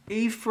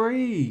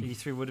 E3.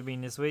 E3 would have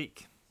been this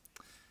week.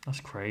 That's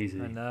crazy.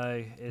 I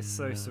know. It's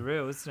so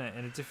surreal, isn't it?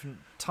 In a different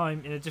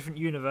time, in a different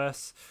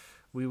universe,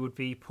 we would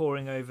be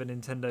poring over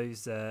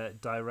Nintendo's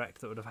Direct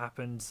that would have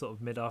happened sort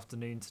of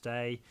mid-afternoon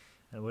today.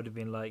 And it would have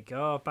been like,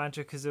 oh,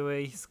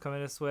 Banjo-Kazooie's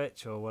coming to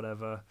Switch or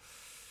whatever.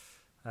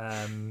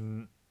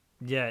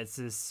 Yeah, it's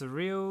a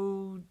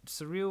surreal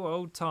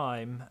old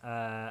time,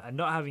 and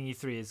not having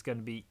E3 is going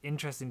to be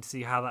interesting to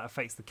see how that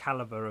affects the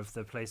caliber of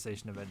the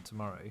PlayStation event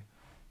tomorrow.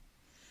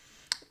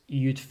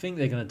 You'd think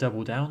they're going to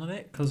double down on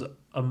it, because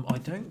I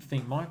don't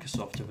think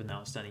Microsoft have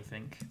announced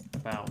anything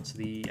about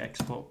the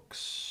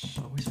Xbox.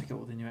 I always forget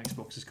what the new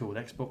Xbox is called.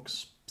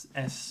 Xbox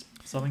S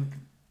something.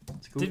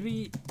 It's called. Did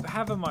we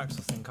have a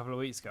Microsoft thing a couple of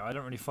weeks ago? I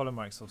don't really follow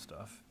Microsoft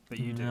stuff. But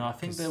you do. No, I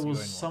think 'cause there you was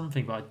own one.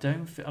 something, but I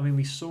don't. I mean,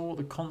 we saw what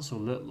the console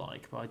looked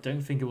like, but I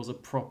don't think it was a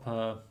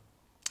proper.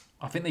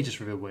 I think they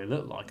just revealed what it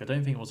looked like. I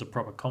don't think it was a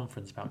proper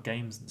conference about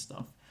games and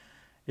stuff.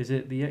 Is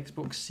it the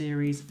Xbox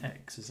Series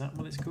X? Is that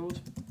what it's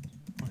called?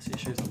 I see it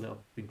shows a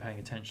little. Been paying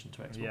attention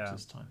to Xbox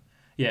this time.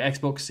 Yeah,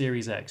 Xbox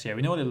Series X. Yeah,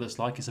 we know what it looks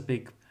like. It's a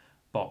big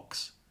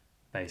box,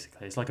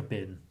 basically. It's like a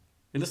bin.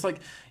 It looks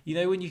like, you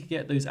know, when you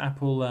get those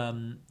Apple,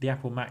 the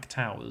Apple Mac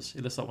towers.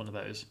 It looks like one of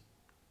those,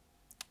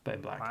 but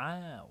in black.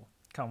 Wow.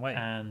 Can't wait.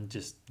 And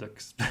just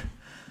looks,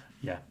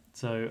 yeah.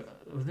 So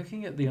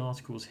looking at the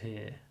articles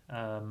here,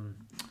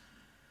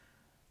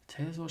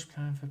 Taylor's Watch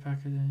plan for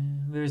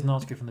packaging. There is an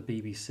article from the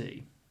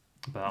BBC,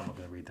 but I'm not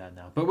going to read that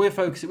now. But we're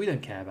focusing. We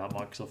don't care about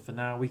Microsoft for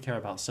now. We care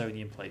about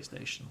Sony and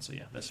PlayStation. So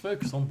yeah, let's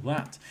focus on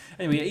that.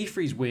 Anyway,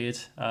 E3 is weird.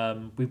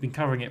 We've been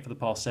covering it for the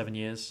past 7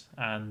 years,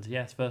 and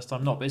yeah, it's first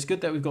time not. But it's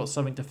good that we've got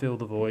something to fill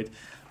the void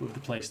with the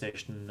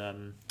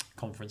PlayStation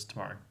conference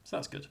tomorrow. So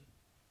that's good.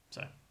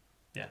 So.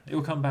 Yeah, it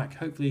will come back,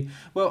 hopefully.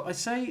 Well, I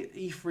say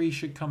E3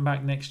 should come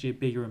back next year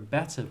bigger and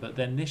better, but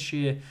then this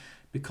year,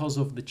 because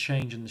of the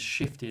change and the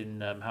shift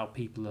in how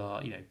people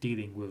are,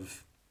 dealing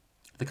with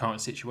the current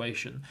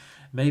situation,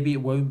 maybe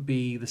it won't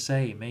be the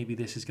same. Maybe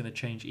this is going to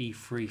change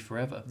E3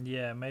 forever.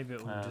 Yeah, maybe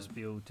it will just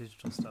be all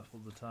digital stuff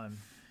all the time.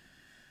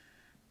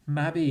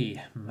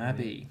 Maybe.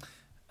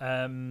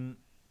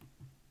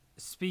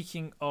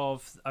 Speaking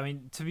of, I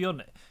mean, to be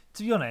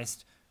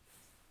honest,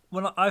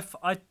 when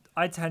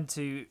I tend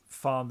to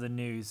farm the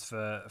news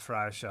for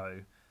our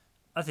show.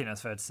 I think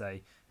that's fair to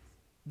say.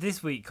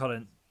 This week,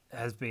 Colin,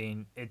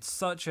 it's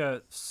such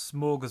a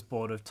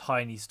smorgasbord of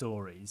tiny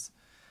stories.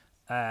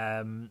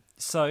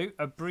 So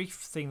a brief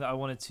thing that I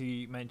wanted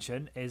to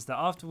mention is that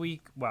after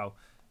we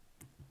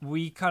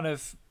kind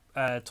of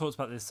talked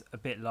about this a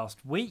bit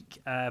last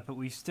week, but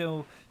we've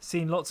still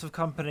seen lots of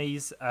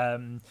companies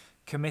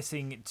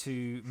committing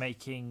to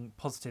making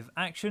positive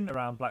action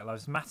around Black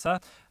Lives Matter.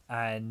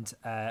 And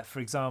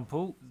for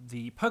example,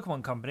 the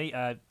Pokemon Company,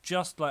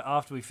 just like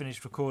after we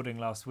finished recording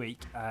last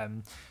week,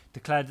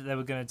 declared that they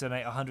were going to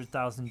donate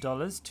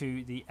 $100,000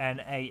 to the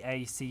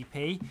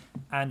NAACP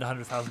and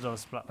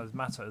 $100,000 to Black Lives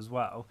Matter as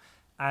well.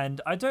 And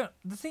the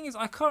thing is,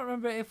 I can't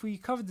remember if we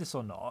covered this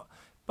or not,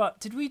 but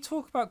did we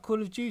talk about Call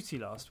of Duty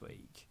last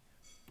week?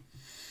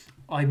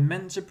 I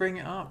meant to bring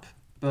it up,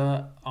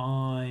 but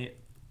I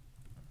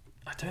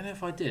don't know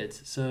if I did.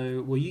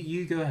 So, well,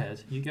 you go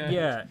ahead.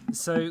 Yeah,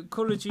 so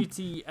Call of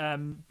Duty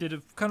did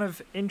a kind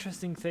of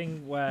interesting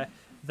thing where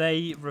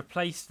they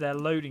replaced their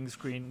loading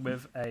screen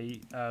with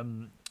a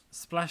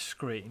splash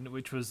screen,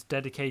 which was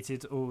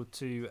dedicated all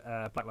to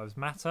Black Lives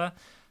Matter.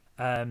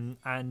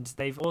 And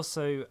they've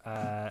also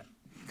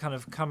kind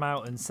of come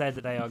out and said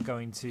that they are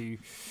going to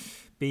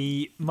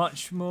be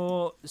much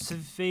more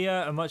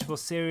severe and much more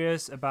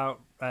serious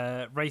about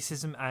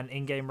racism and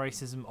in-game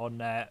racism on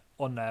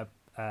their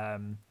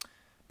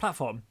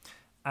platform.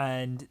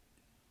 And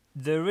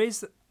there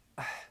is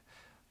a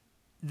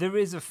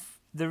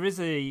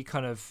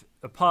kind of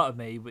a part of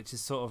me which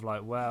is sort of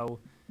like, well,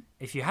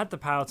 if you had the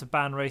power to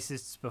ban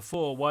racists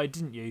before, why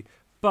didn't you?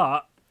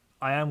 But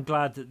I am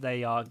glad that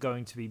they are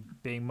going to be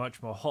being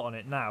much more hot on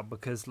it now,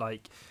 because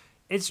like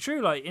it's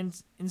true, like in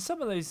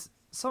some of those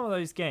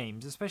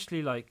games,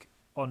 especially like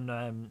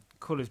on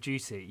Call of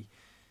Duty,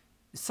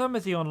 some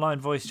of the online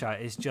voice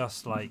chat is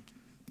just like,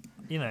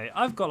 you know,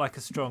 I've got like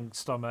a strong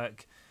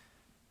stomach.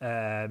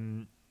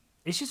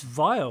 It's just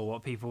vile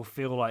what people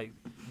feel like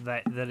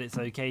that it's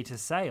okay to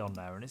say on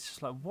there, and it's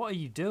just like, what are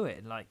you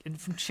doing? Like,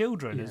 and from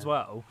children as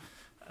well.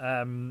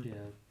 And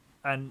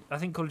I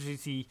think Call of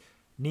Duty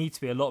need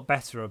to be a lot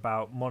better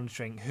about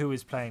monitoring who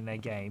is playing their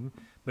game,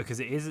 because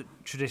it is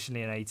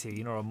traditionally an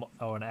 18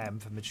 or an M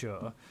for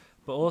mature,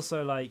 but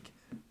also like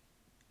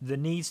there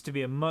needs to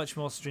be a much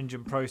more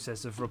stringent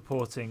process of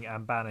reporting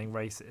and banning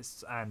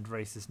racists and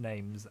racist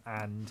names.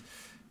 And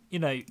you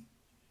know,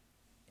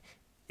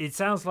 it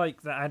sounds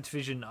like that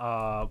Activision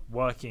are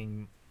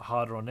working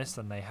harder on this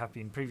than they have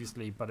been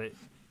previously, but it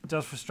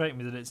does frustrate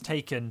me that it's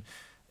taken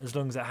as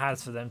long as it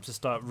has for them to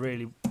start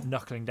really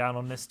knuckling down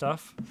on this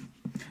stuff.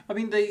 I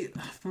mean,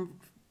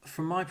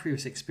 from my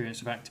previous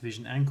experience of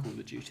Activision and Call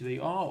of Duty,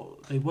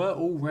 they were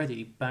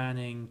already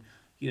banning,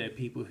 you know,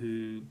 people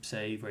who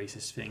say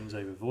racist things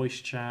over voice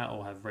chat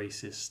or have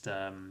racist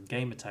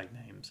gamer tag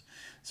names.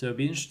 So it'd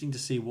be interesting to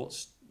see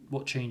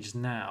what changes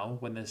now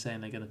when they're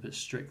saying they're going to put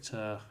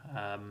stricter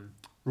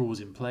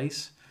rules in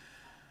place.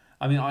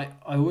 I mean, I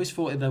always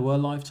thought there were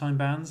lifetime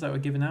bans that were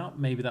given out.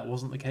 Maybe that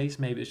wasn't the case.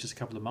 Maybe it's just a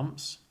couple of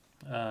months.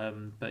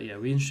 But yeah,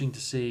 it'll be interesting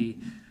to see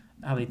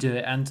how they do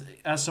it. And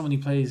as someone who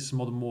plays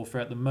Modern Warfare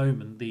at the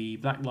moment, the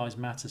Black Lives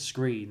Matter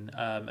screen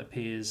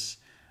appears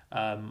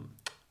on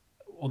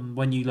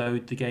when you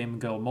load the game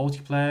and go on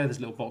multiplayer. There's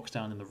a little box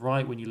down in the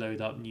right. When you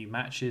load up new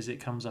matches, it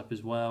comes up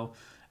as well.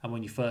 And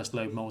when you first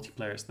load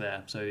multiplayer, it's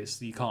there. So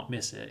you can't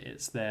miss it.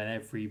 It's there at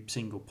every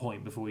single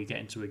point before you get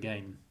into a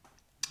game.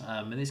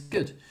 And it's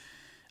good.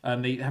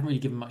 They haven't really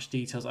given much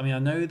details. I mean, I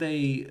know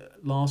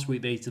last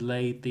week they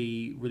delayed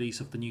the release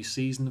of the new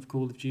season of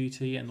Call of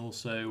Duty, and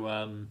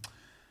also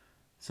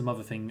some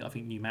other thing. I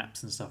think new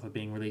maps and stuff are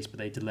being released, but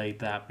they delayed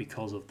that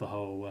because of the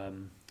whole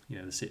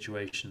the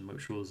situation,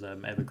 which was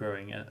ever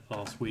growing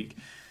last week.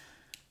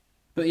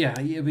 But yeah,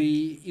 it'll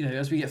be,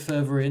 as we get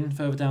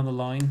further down the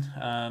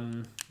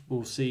line,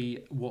 we'll see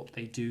what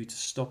they do to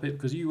stop it.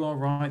 Because you are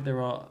right,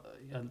 there are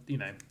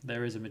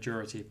there is a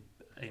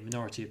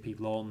minority of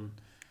people on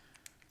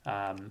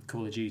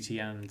Call of Duty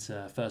and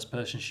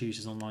first-person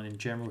shooters online in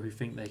general who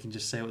think they can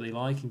just say what they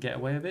like and get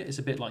away with it. It's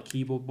a bit like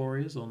keyboard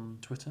warriors on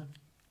Twitter.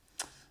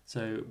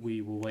 So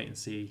we will wait and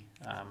see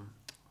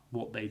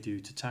what they do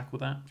to tackle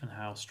that and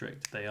how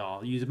strict they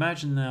are. You'd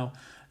imagine now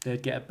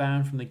they'd get a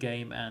ban from the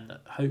game and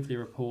hopefully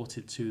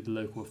reported to the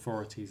local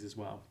authorities as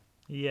well.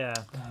 Yeah,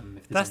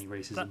 if there's any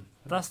racism.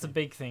 That's the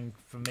big thing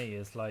for me,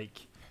 is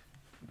like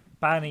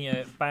banning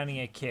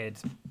a kid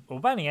or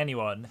banning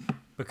anyone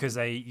because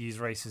they use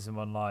racism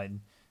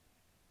online.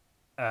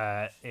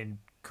 In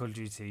Call of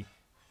Duty,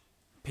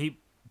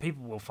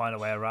 people will find a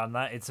way around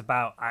that. It's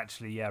about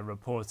actually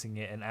reporting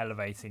it and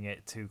elevating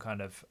it to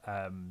kind of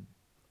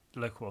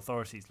local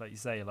authorities, like you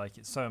say. Like,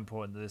 it's so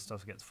important that this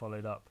stuff gets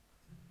followed up.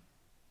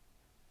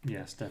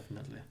 Yes,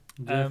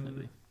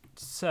 definitely.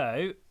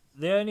 So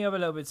the only other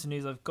little bits of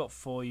news I've got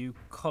for you,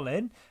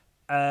 Colin,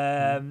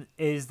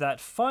 is that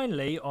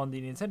finally on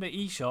the Nintendo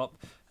eShop,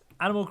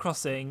 Animal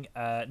Crossing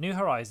New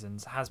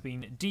Horizons has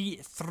been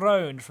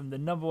dethroned from the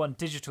 #1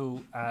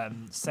 digital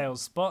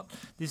sales spot.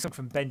 This is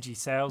from Benji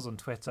Sales on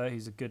Twitter,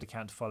 who's a good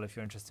account to follow if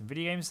you're interested in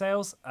video game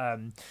sales,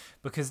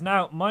 because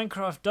now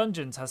Minecraft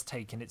Dungeons has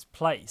taken its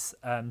place.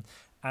 And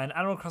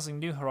Animal Crossing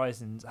New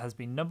Horizons has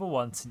been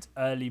 #1 since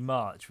early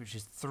March, which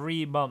is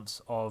 3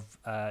 months of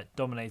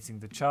dominating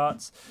the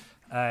charts.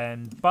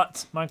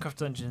 But Minecraft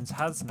Dungeons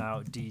has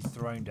now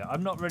dethroned it.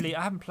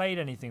 I haven't played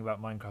anything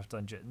about Minecraft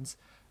Dungeons.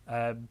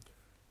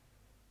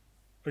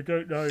 I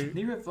don't know.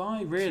 Neither have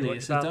I, really.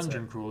 It's a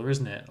dungeon crawler,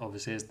 isn't it?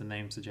 Obviously, as the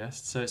name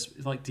suggests. So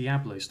it's like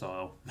Diablo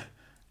style,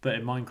 but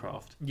in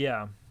Minecraft.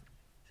 Yeah.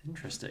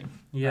 Interesting.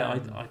 Yeah,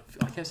 I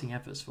kept seeing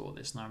efforts for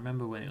this, and I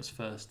remember when it was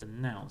first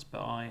announced, but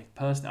I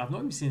personally, I've not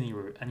even seen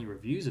any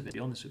reviews of it, to be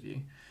honest with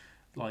you.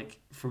 Like,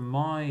 from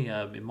my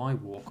in my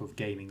walk of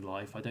gaming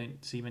life, I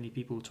don't see many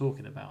people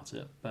talking about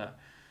it, but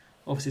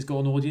obviously it's got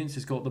an audience,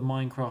 it's got the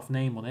Minecraft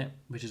name on it,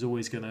 which is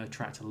always going to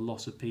attract a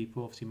lot of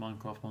people. Obviously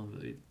Minecraft,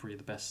 probably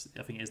the best,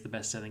 I think it is the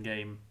best selling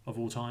game of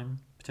all time,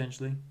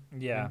 potentially.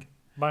 Yeah,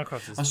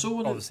 Minecraft is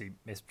obviously,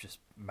 it's just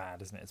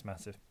mad, isn't it? It's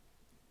massive.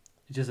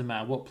 It doesn't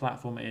matter what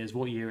platform it is,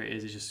 what year it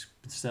is, it just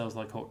sells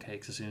like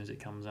hotcakes as soon as it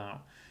comes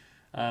out.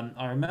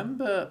 I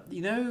remember,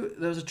 there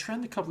was a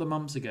trend a couple of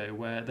months ago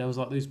where there was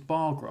like those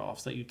bar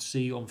graphs that you'd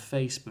see on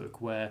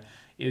Facebook where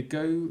it would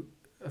go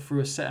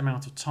through a set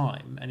amount of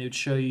time and it would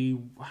show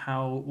you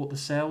what the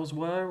sales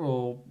were,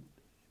 or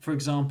for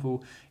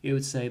example, it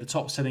would say the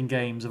top selling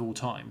games of all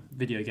time,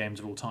 video games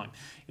of all time.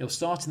 It'll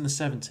start in the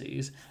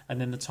 70s and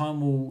then the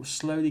time will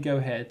slowly go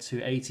ahead to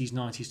 80s,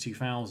 90s,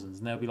 2000s, and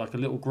there'll be like a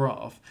little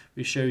graph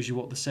which shows you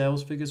what the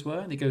sales figures were,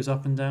 and it goes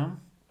up and down.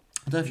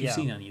 I don't know if you've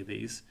seen any of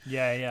these.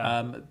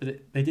 Yeah.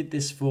 But they did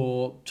this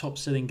for top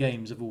selling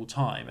games of all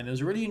time, and it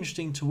was really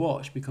interesting to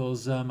watch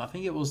because I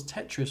think it was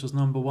Tetris was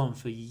number one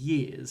for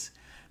years.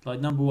 Like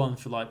number one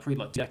for like probably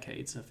like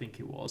decades, I think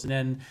it was. And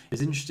then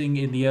it's interesting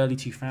in the early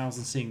 2000s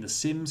seeing The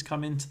Sims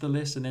come into the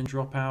list and then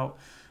drop out.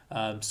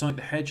 Sonic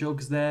the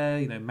Hedgehog's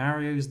there,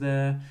 Mario's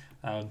there.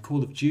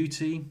 Call of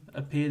Duty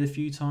appeared a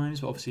few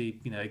times, but obviously,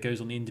 it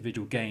goes on the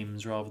individual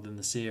games rather than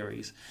the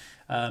series.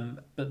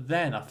 But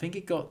then I think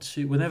it got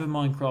to whenever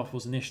Minecraft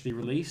was initially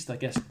released, I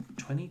guess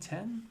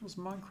 2010 was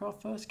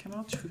Minecraft first came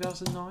out,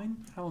 2009.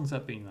 How long has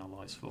that been in our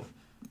lives for?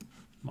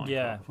 Minecraft.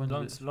 Yeah,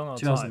 long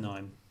 2009.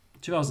 Time.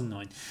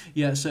 2009.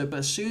 Yeah, but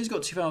as soon as it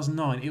got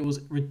 2009, it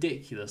was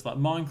ridiculous. Like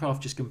Minecraft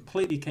just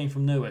completely came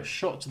from nowhere,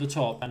 shot to the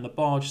top, and the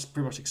bar just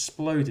pretty much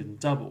exploded and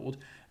doubled,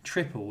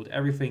 tripled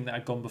everything that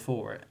had gone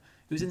before it.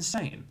 It was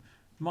insane.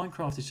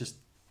 Minecraft is just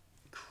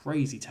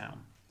crazy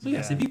town. So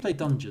yes, if you play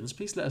Dungeons,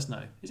 please let us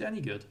know. Is it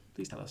any good?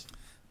 Please tell us.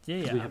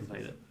 Yeah. We haven't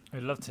played it.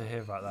 We'd love to hear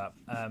about that.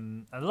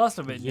 And the last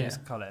little bit of news,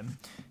 Colin,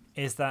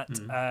 is that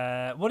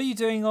what are you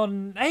doing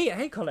on...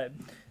 Hey,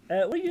 Colin.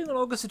 What are you doing on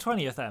August the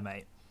 20th there,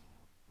 mate?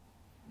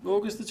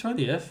 August the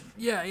 20th?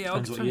 Yeah,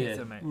 August 20th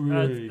there,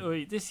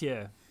 mate. This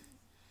year.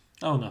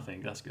 Oh,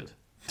 nothing. That's good.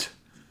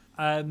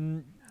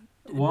 Why?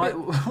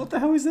 What the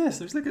hell is this?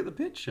 Let's look at the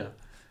picture.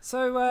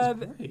 So,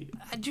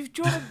 do you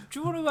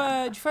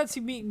fancy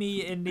meeting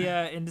me in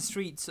the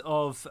streets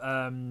of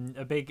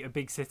a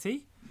big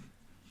city?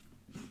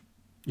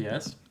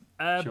 Yes.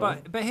 Sure.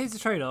 But here's the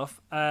trade-off.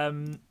 I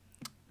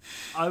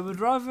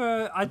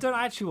don't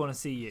actually want to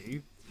see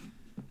you.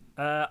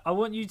 I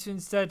want you to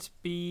instead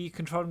be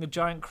controlling a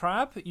giant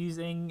crab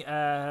using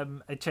a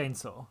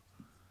chainsaw.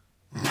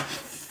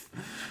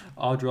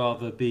 I'd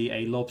rather be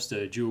a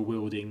lobster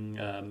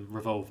dual-wielding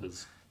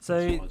revolvers. So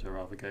that's what I'd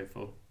rather go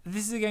for.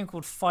 This is a game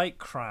called Fight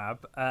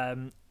Crab.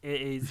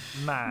 It is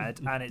mad,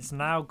 and it's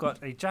now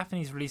got a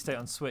Japanese release date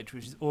on Switch,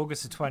 which is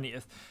August the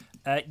 20th.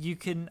 You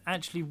can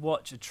actually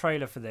watch a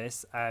trailer for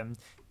this.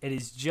 It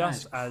is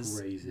just as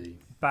crazy,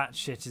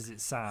 batshit as it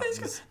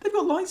sounds. They've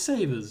got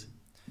lightsabers.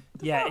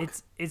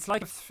 It's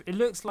like it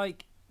looks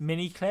like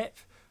mini clip,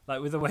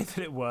 like with the way that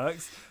it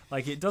works.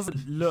 Like it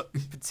doesn't look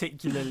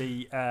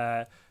particularly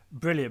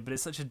brilliant, but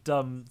it's such a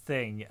dumb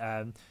thing.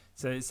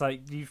 So it's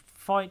like you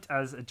fight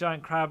as a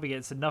giant crab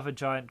against another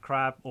giant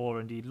crab, or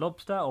indeed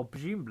lobster, or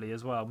presumably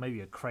as well, maybe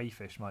a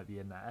crayfish might be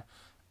in there.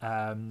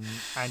 And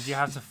you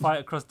have to fight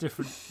across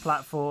different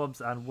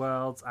platforms and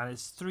worlds, and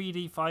it's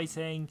 3D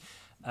fighting.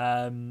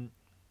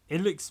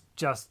 It looks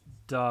just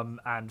dumb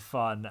and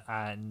fun,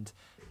 and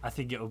I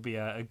think it will be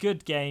a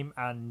good game.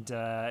 And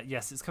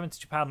yes, it's coming to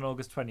Japan on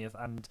August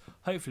 20th, and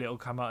hopefully it will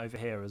come out over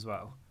here as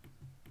well.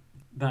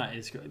 That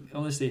is good.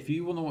 Honestly, if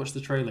you want to watch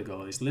the trailer,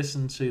 guys,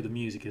 listen to the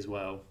music as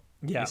well.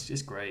 Yeah, it's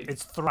just great.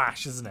 It's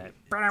thrash, isn't it?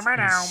 It's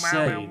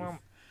insane.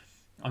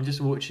 I'm just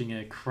watching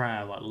a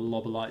crab like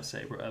lob a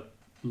lightsaber at a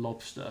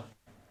lobster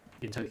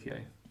in Tokyo.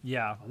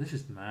 Yeah, this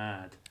is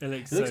mad. It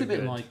looks a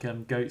bit like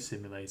Goat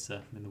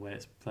Simulator in the way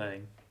it's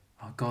playing.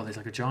 Oh god, there's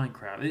like a giant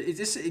crab. Is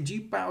this? Do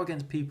you battle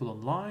against people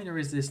online, or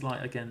is this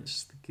like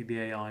against the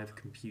AI of a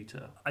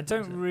computer? I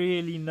don't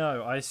really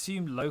know. I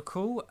assume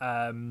local.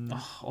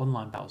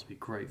 Online battles would be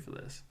great for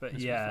this. But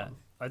yeah,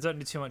 I don't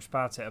know too much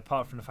about it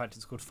apart from the fact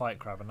it's called Fight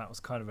Crab, and that was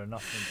kind of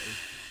enough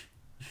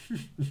for me.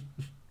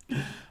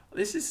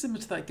 This is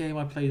similar to that game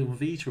I played on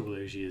Vita all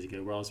those years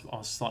ago, where I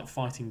was like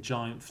fighting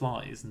giant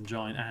flies and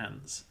giant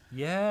ants.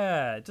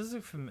 Yeah, it does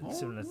look similar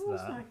to that.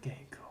 What's that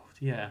game called?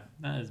 Yeah,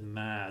 that is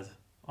mad.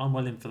 I'm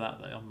well in for that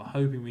though. I'm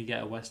hoping we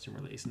get a Western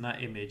release, and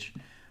that image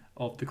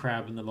of the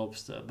crab and the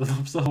lobster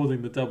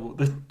holding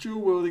the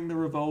dual wielding the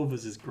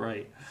revolvers is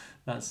great.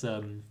 That's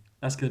going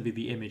to be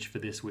the image for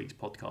this week's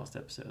podcast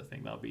episode. I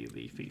think that'll be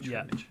the feature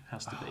image.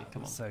 Has to be.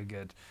 Come on. So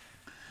good.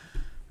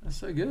 That's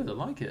so good. I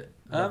like it.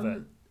 Love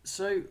it.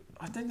 So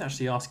I didn't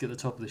actually ask at the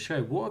top of the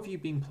show. What have you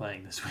been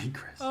playing this week,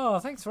 Chris? Oh,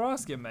 thanks for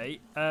asking,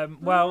 mate. No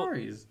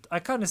worries. I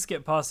kind of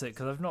skipped past it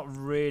because I've not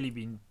really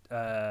been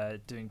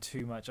doing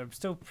too much. I'm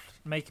still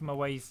making my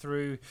way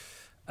through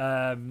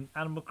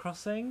Animal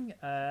Crossing,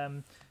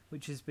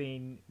 which has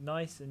been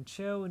nice and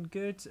chill and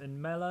good and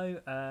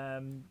mellow.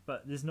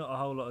 But there's not a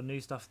whole lot of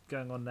new stuff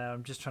going on there.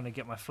 I'm just trying to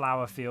get my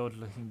flower field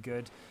looking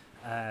good.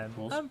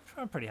 I'm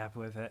pretty happy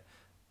with it.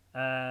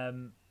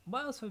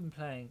 What else have I been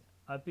playing?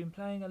 I've been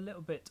playing a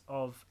little bit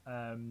of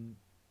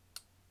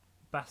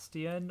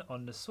Bastion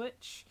on the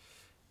Switch,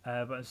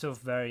 but I'm still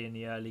very in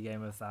the early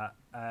game of that.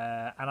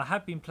 And I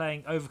have been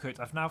playing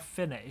Overcooked. I've now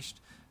finished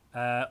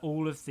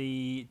all of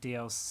the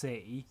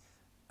DLC,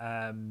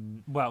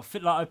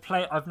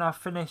 I've now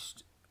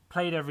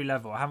played every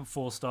level. I haven't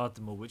 4-starred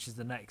them all, which is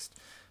the next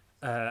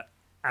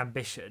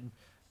ambition.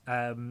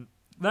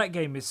 That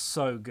game is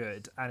so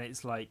good, and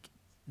it's like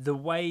the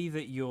way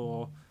that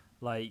your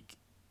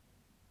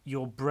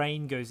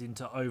brain goes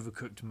into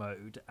overcooked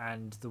mode,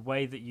 and the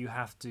way that you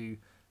have to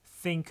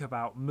think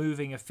about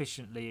moving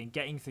efficiently and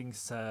getting things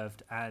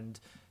served, and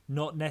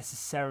not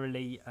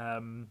necessarily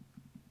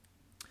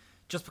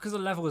just because a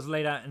level is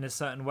laid out in a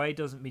certain way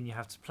doesn't mean you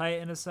have to play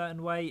it in a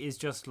certain way. Is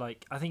just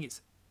like, I think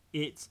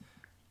it's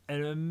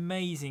an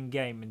amazing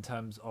game in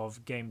terms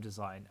of game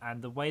design,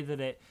 and the way that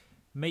it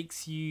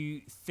makes you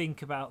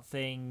think about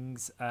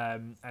things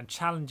and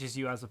challenges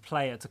you as a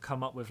player to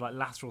come up with like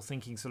lateral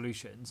thinking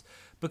solutions.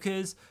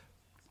 Because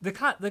the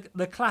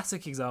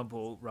classic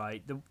example,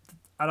 right?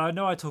 And I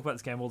know I talk about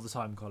this game all the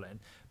time, Colin,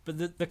 but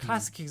the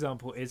classic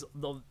example is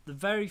the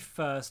very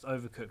first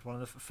Overcooked, one of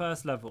the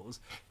first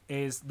levels,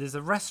 is there's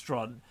a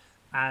restaurant,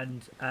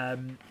 and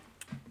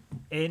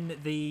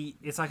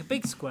it's like a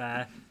big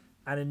square,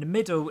 and in the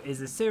middle is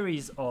a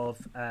series of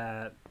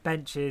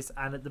benches,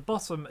 and at the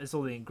bottom is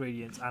all the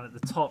ingredients, and at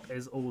the top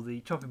is all the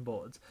chopping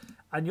boards.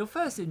 And your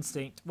first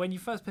instinct when you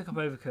first pick up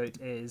Overcooked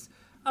is,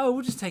 oh,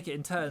 we'll just take it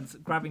in turns,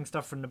 grabbing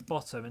stuff from the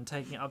bottom and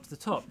taking it up to the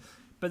top.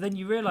 But then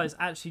you realise,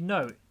 actually,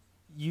 no,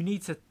 you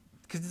need to,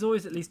 because there's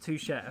always at least two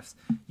chefs,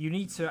 you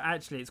need to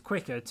actually, it's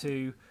quicker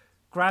to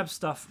grab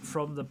stuff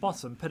from the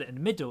bottom, put it in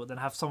the middle, than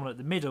have someone at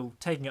the middle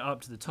taking it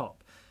up to the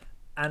top.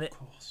 And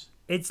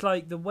it's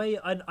like the way,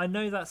 I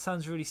know that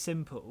sounds really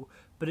simple,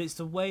 but it's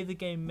the way the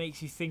game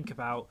makes you think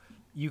about,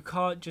 you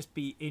can't just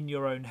be in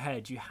your own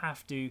head. You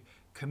have to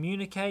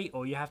communicate,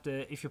 or you have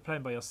to, if you're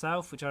playing by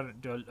yourself, which I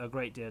don't do a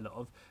great deal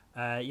of,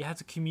 you have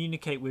to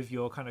communicate with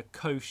your kind of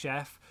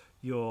co-chef,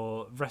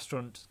 your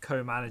restaurant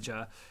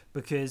co-manager,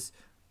 because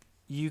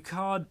you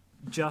can't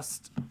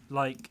just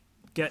like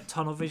get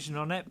tunnel vision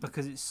on it,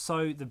 because it's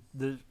so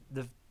the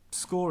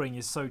scoring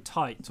is so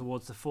tight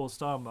towards the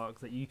 4-star mark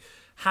that you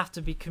have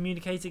to be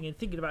communicating and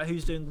thinking about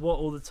who's doing what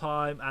all the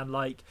time. And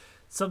like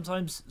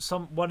sometimes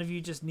one of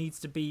you just needs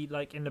to be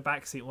like in the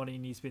back seat, one of you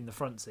needs to be in the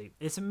front seat.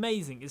 It's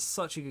amazing. It's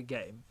such a good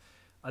game.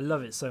 I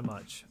love it so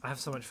much. I have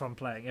so much fun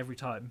playing every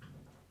time.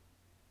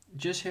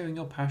 Just hearing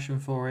your passion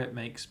for it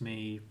makes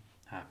me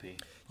happy.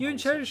 You and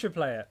Cheryl should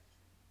play it.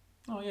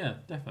 Oh yeah,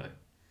 defo.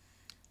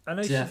 I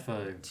know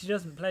she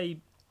doesn't play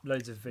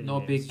loads of video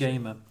Not a big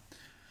gamer.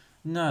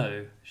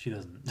 No, she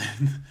doesn't.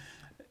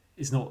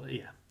 It's not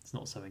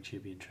something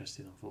she'd be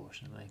interested in,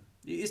 unfortunately.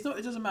 It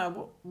doesn't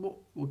matter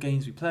what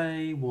games we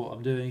play, what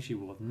I'm doing, she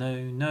will have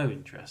no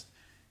interest.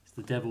 It's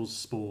the devil's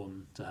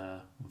spawn to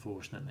her,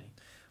 unfortunately.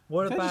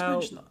 What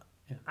about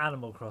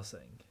Animal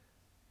Crossing?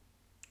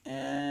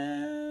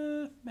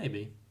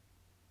 Maybe.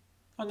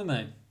 I don't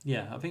know.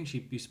 Yeah, I think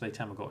she used to play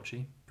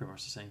Tamagotchi. Pretty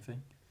much the same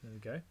thing. There we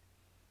go.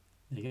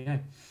 There you go.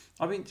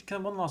 I mean, kind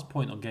of one last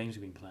point on games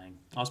we've been playing.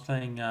 I was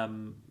playing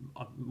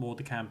more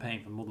the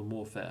campaign for Modern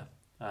Warfare,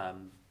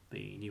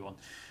 the new one.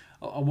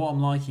 What I'm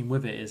liking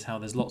with it is how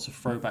there's lots of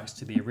throwbacks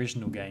to the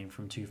original game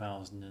from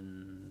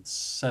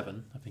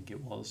 2007, I think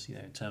it was,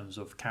 in terms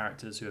of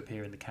characters who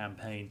appear in the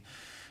campaign.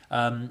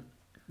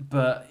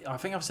 But I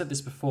think I've said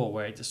this before,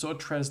 where it just sort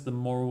of treads the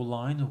moral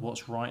line of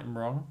what's right and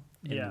wrong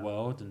in the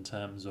world in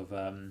terms of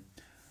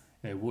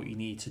what you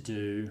need to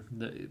do.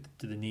 Do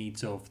the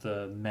needs of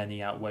the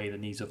many outweigh the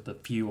needs of the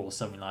few, or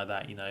something like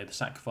that? The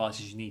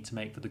sacrifices you need to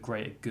make for the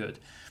greater good.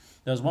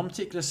 There was one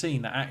particular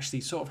scene that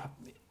actually sort of,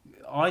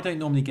 I don't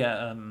normally get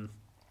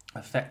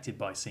affected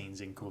by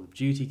scenes in Call of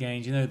Duty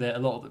games. That a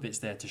lot of it's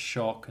there to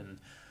shock and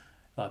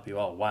like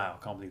people, oh wow,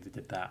 I can't believe they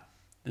did that.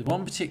 There's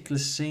one particular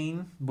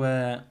scene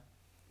where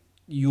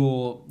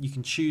you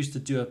can choose to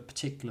do a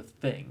particular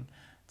thing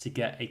to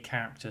get a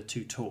character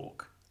to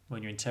talk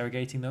when you're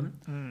interrogating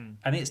them,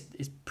 and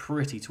it's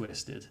pretty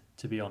twisted,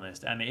 to be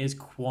honest, and it is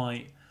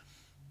quite,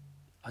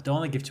 I don't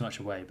want to give too much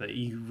away, but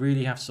you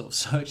really have to sort of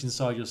search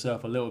inside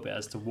yourself a little bit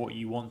as to what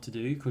you want to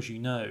do, because you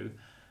need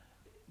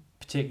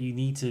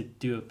to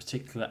do a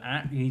particular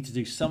act, you need to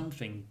do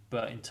something,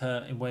 but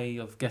in way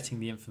of getting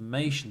the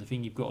information, the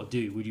thing you've got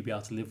to do, would you be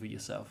able to live with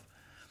yourself?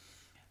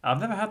 I've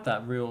never had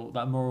that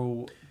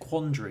moral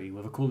quandary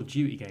with a Call of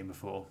Duty game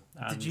before.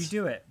 Did you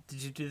do it?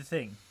 Did you do the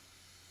thing?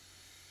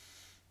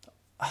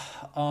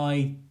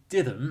 I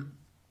didn't,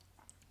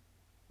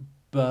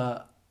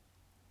 but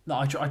no,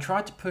 I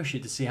tried to push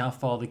it to see how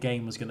far the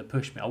game was going to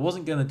push me. I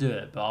wasn't going to do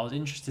it, but I was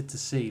interested to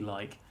see,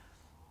 like,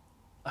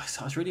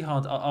 it's really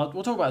hard.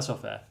 We'll talk about this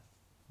off air,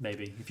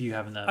 maybe, if you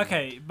haven't.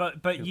 Okay,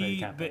 but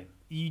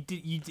you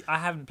did. I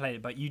haven't played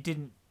it, but you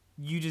didn't.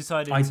 You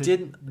decided. I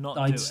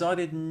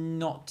decided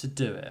not to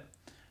do it,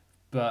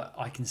 but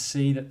I can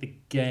see that the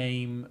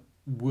game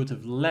would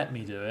have let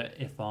me do it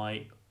if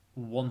I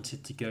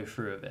wanted to go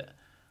through with it.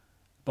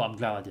 But I'm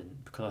glad I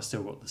didn't, because I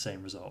still got the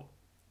same result.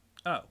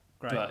 Oh,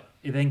 great. But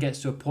it then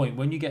gets to a point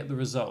when you get the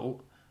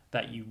result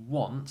that you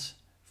want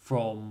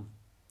from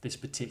this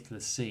particular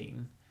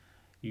scene,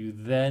 you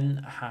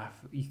then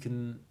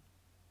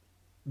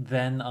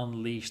then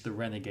unleash the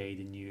renegade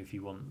in you if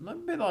you want. A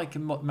bit like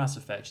in Mass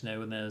Effect,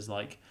 when there's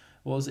like,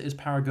 what was it? It's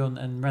Paragon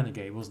and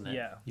Renegade, wasn't it?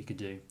 Yeah. You could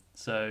do.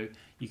 So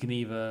you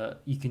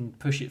can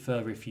push it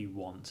further if you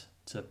want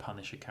to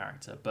punish a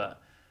character,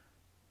 but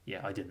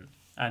yeah, I didn't.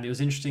 And it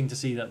was interesting to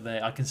see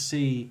that I can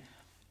see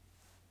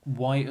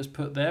why it was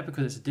put there,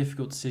 because it's a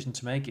difficult decision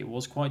to make. It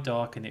was quite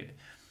dark, and it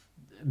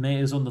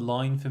was on the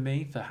line for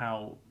me for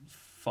how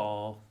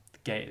far the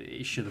game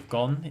it should have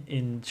gone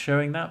in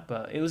showing that.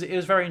 But it was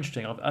very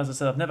interesting. As I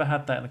said, I've never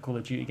had that in a Call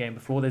of Duty game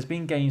before. There's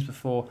been games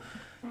before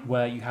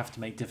where you have to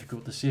make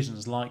difficult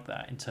decisions like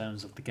that in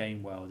terms of the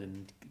game world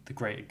and the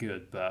greater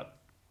good. But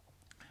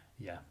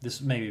yeah, this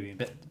may be a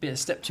bit a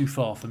step too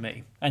far for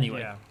me.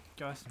 Anyway. Yeah.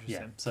 That's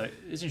interesting. Yeah, so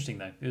it's interesting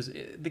though.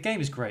 The game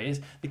is great.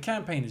 The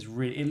campaign is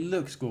it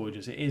looks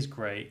gorgeous. It is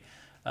great.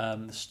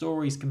 The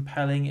story's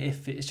compelling.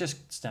 It's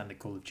just standard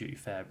Call of Duty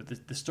fare,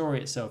 but the story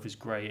itself is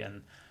great,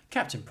 and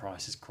Captain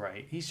Price is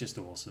great. He's just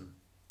awesome.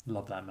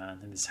 Love that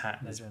man and his hat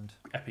and his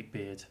epic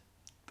beard.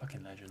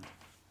 Fucking legend.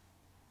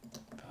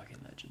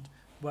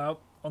 Well,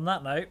 on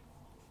that note,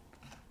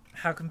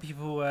 how can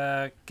people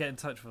get in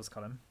touch with us,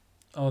 Colin?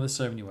 Oh, there's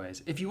so many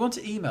ways. If you want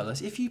to email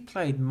us, if you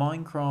played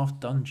Minecraft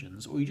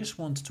Dungeons, or you just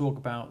want to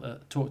talk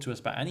to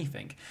us about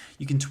anything,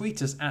 you can tweet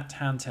us at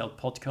Handheld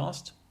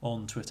Podcast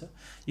on Twitter.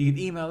 You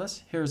can email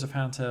us,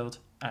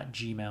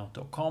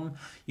 heroesofhandheld@gmail.com.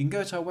 You can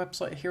go to our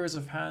website,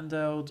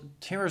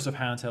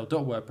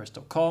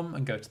 heroesofhandheld.wordpress.com,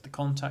 and go to the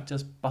Contact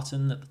Us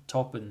button at the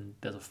top, and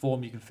there's a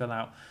form you can fill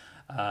out.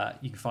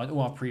 You can find all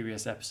our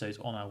previous episodes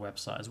on our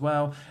website as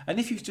well. And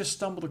if you've just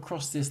stumbled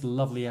across this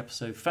lovely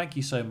episode, thank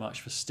you so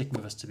much for sticking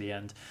with us to the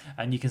end.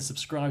 And you can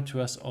subscribe to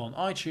us on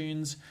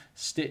iTunes,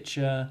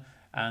 Stitcher,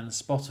 and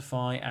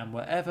Spotify, and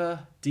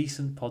wherever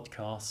decent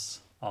podcasts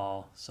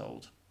are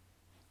sold.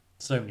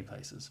 So many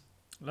places.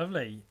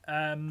 Lovely.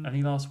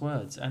 Any last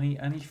words? Any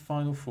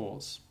final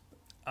thoughts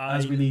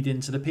as we lead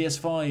into the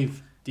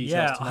PS5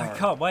 details tomorrow? I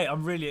can't wait.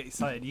 I'm really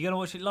excited. You going to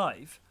watch it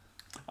live?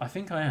 I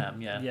think I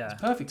am, yeah. It's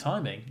perfect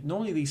timing.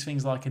 Normally these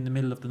things like in the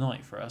middle of the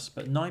night for us,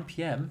 but 9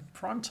 p.m,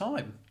 prime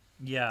time.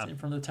 Yeah. In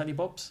front of the telly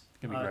bobs. It's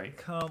going to be great.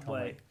 Can't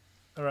wait.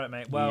 All right,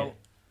 mate. Well,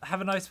 have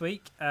a nice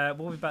week.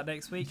 We'll be back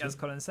next week, as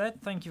Colin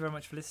said. Thank you very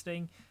much for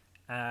listening.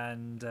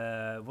 And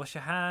wash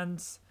your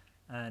hands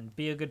and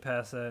be a good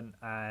person.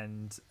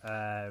 And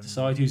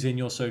decide who's in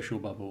your social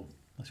bubble.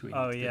 That's what you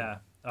need to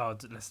do. Oh,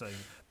 let's do.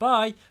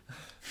 Bye.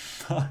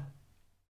 Bye.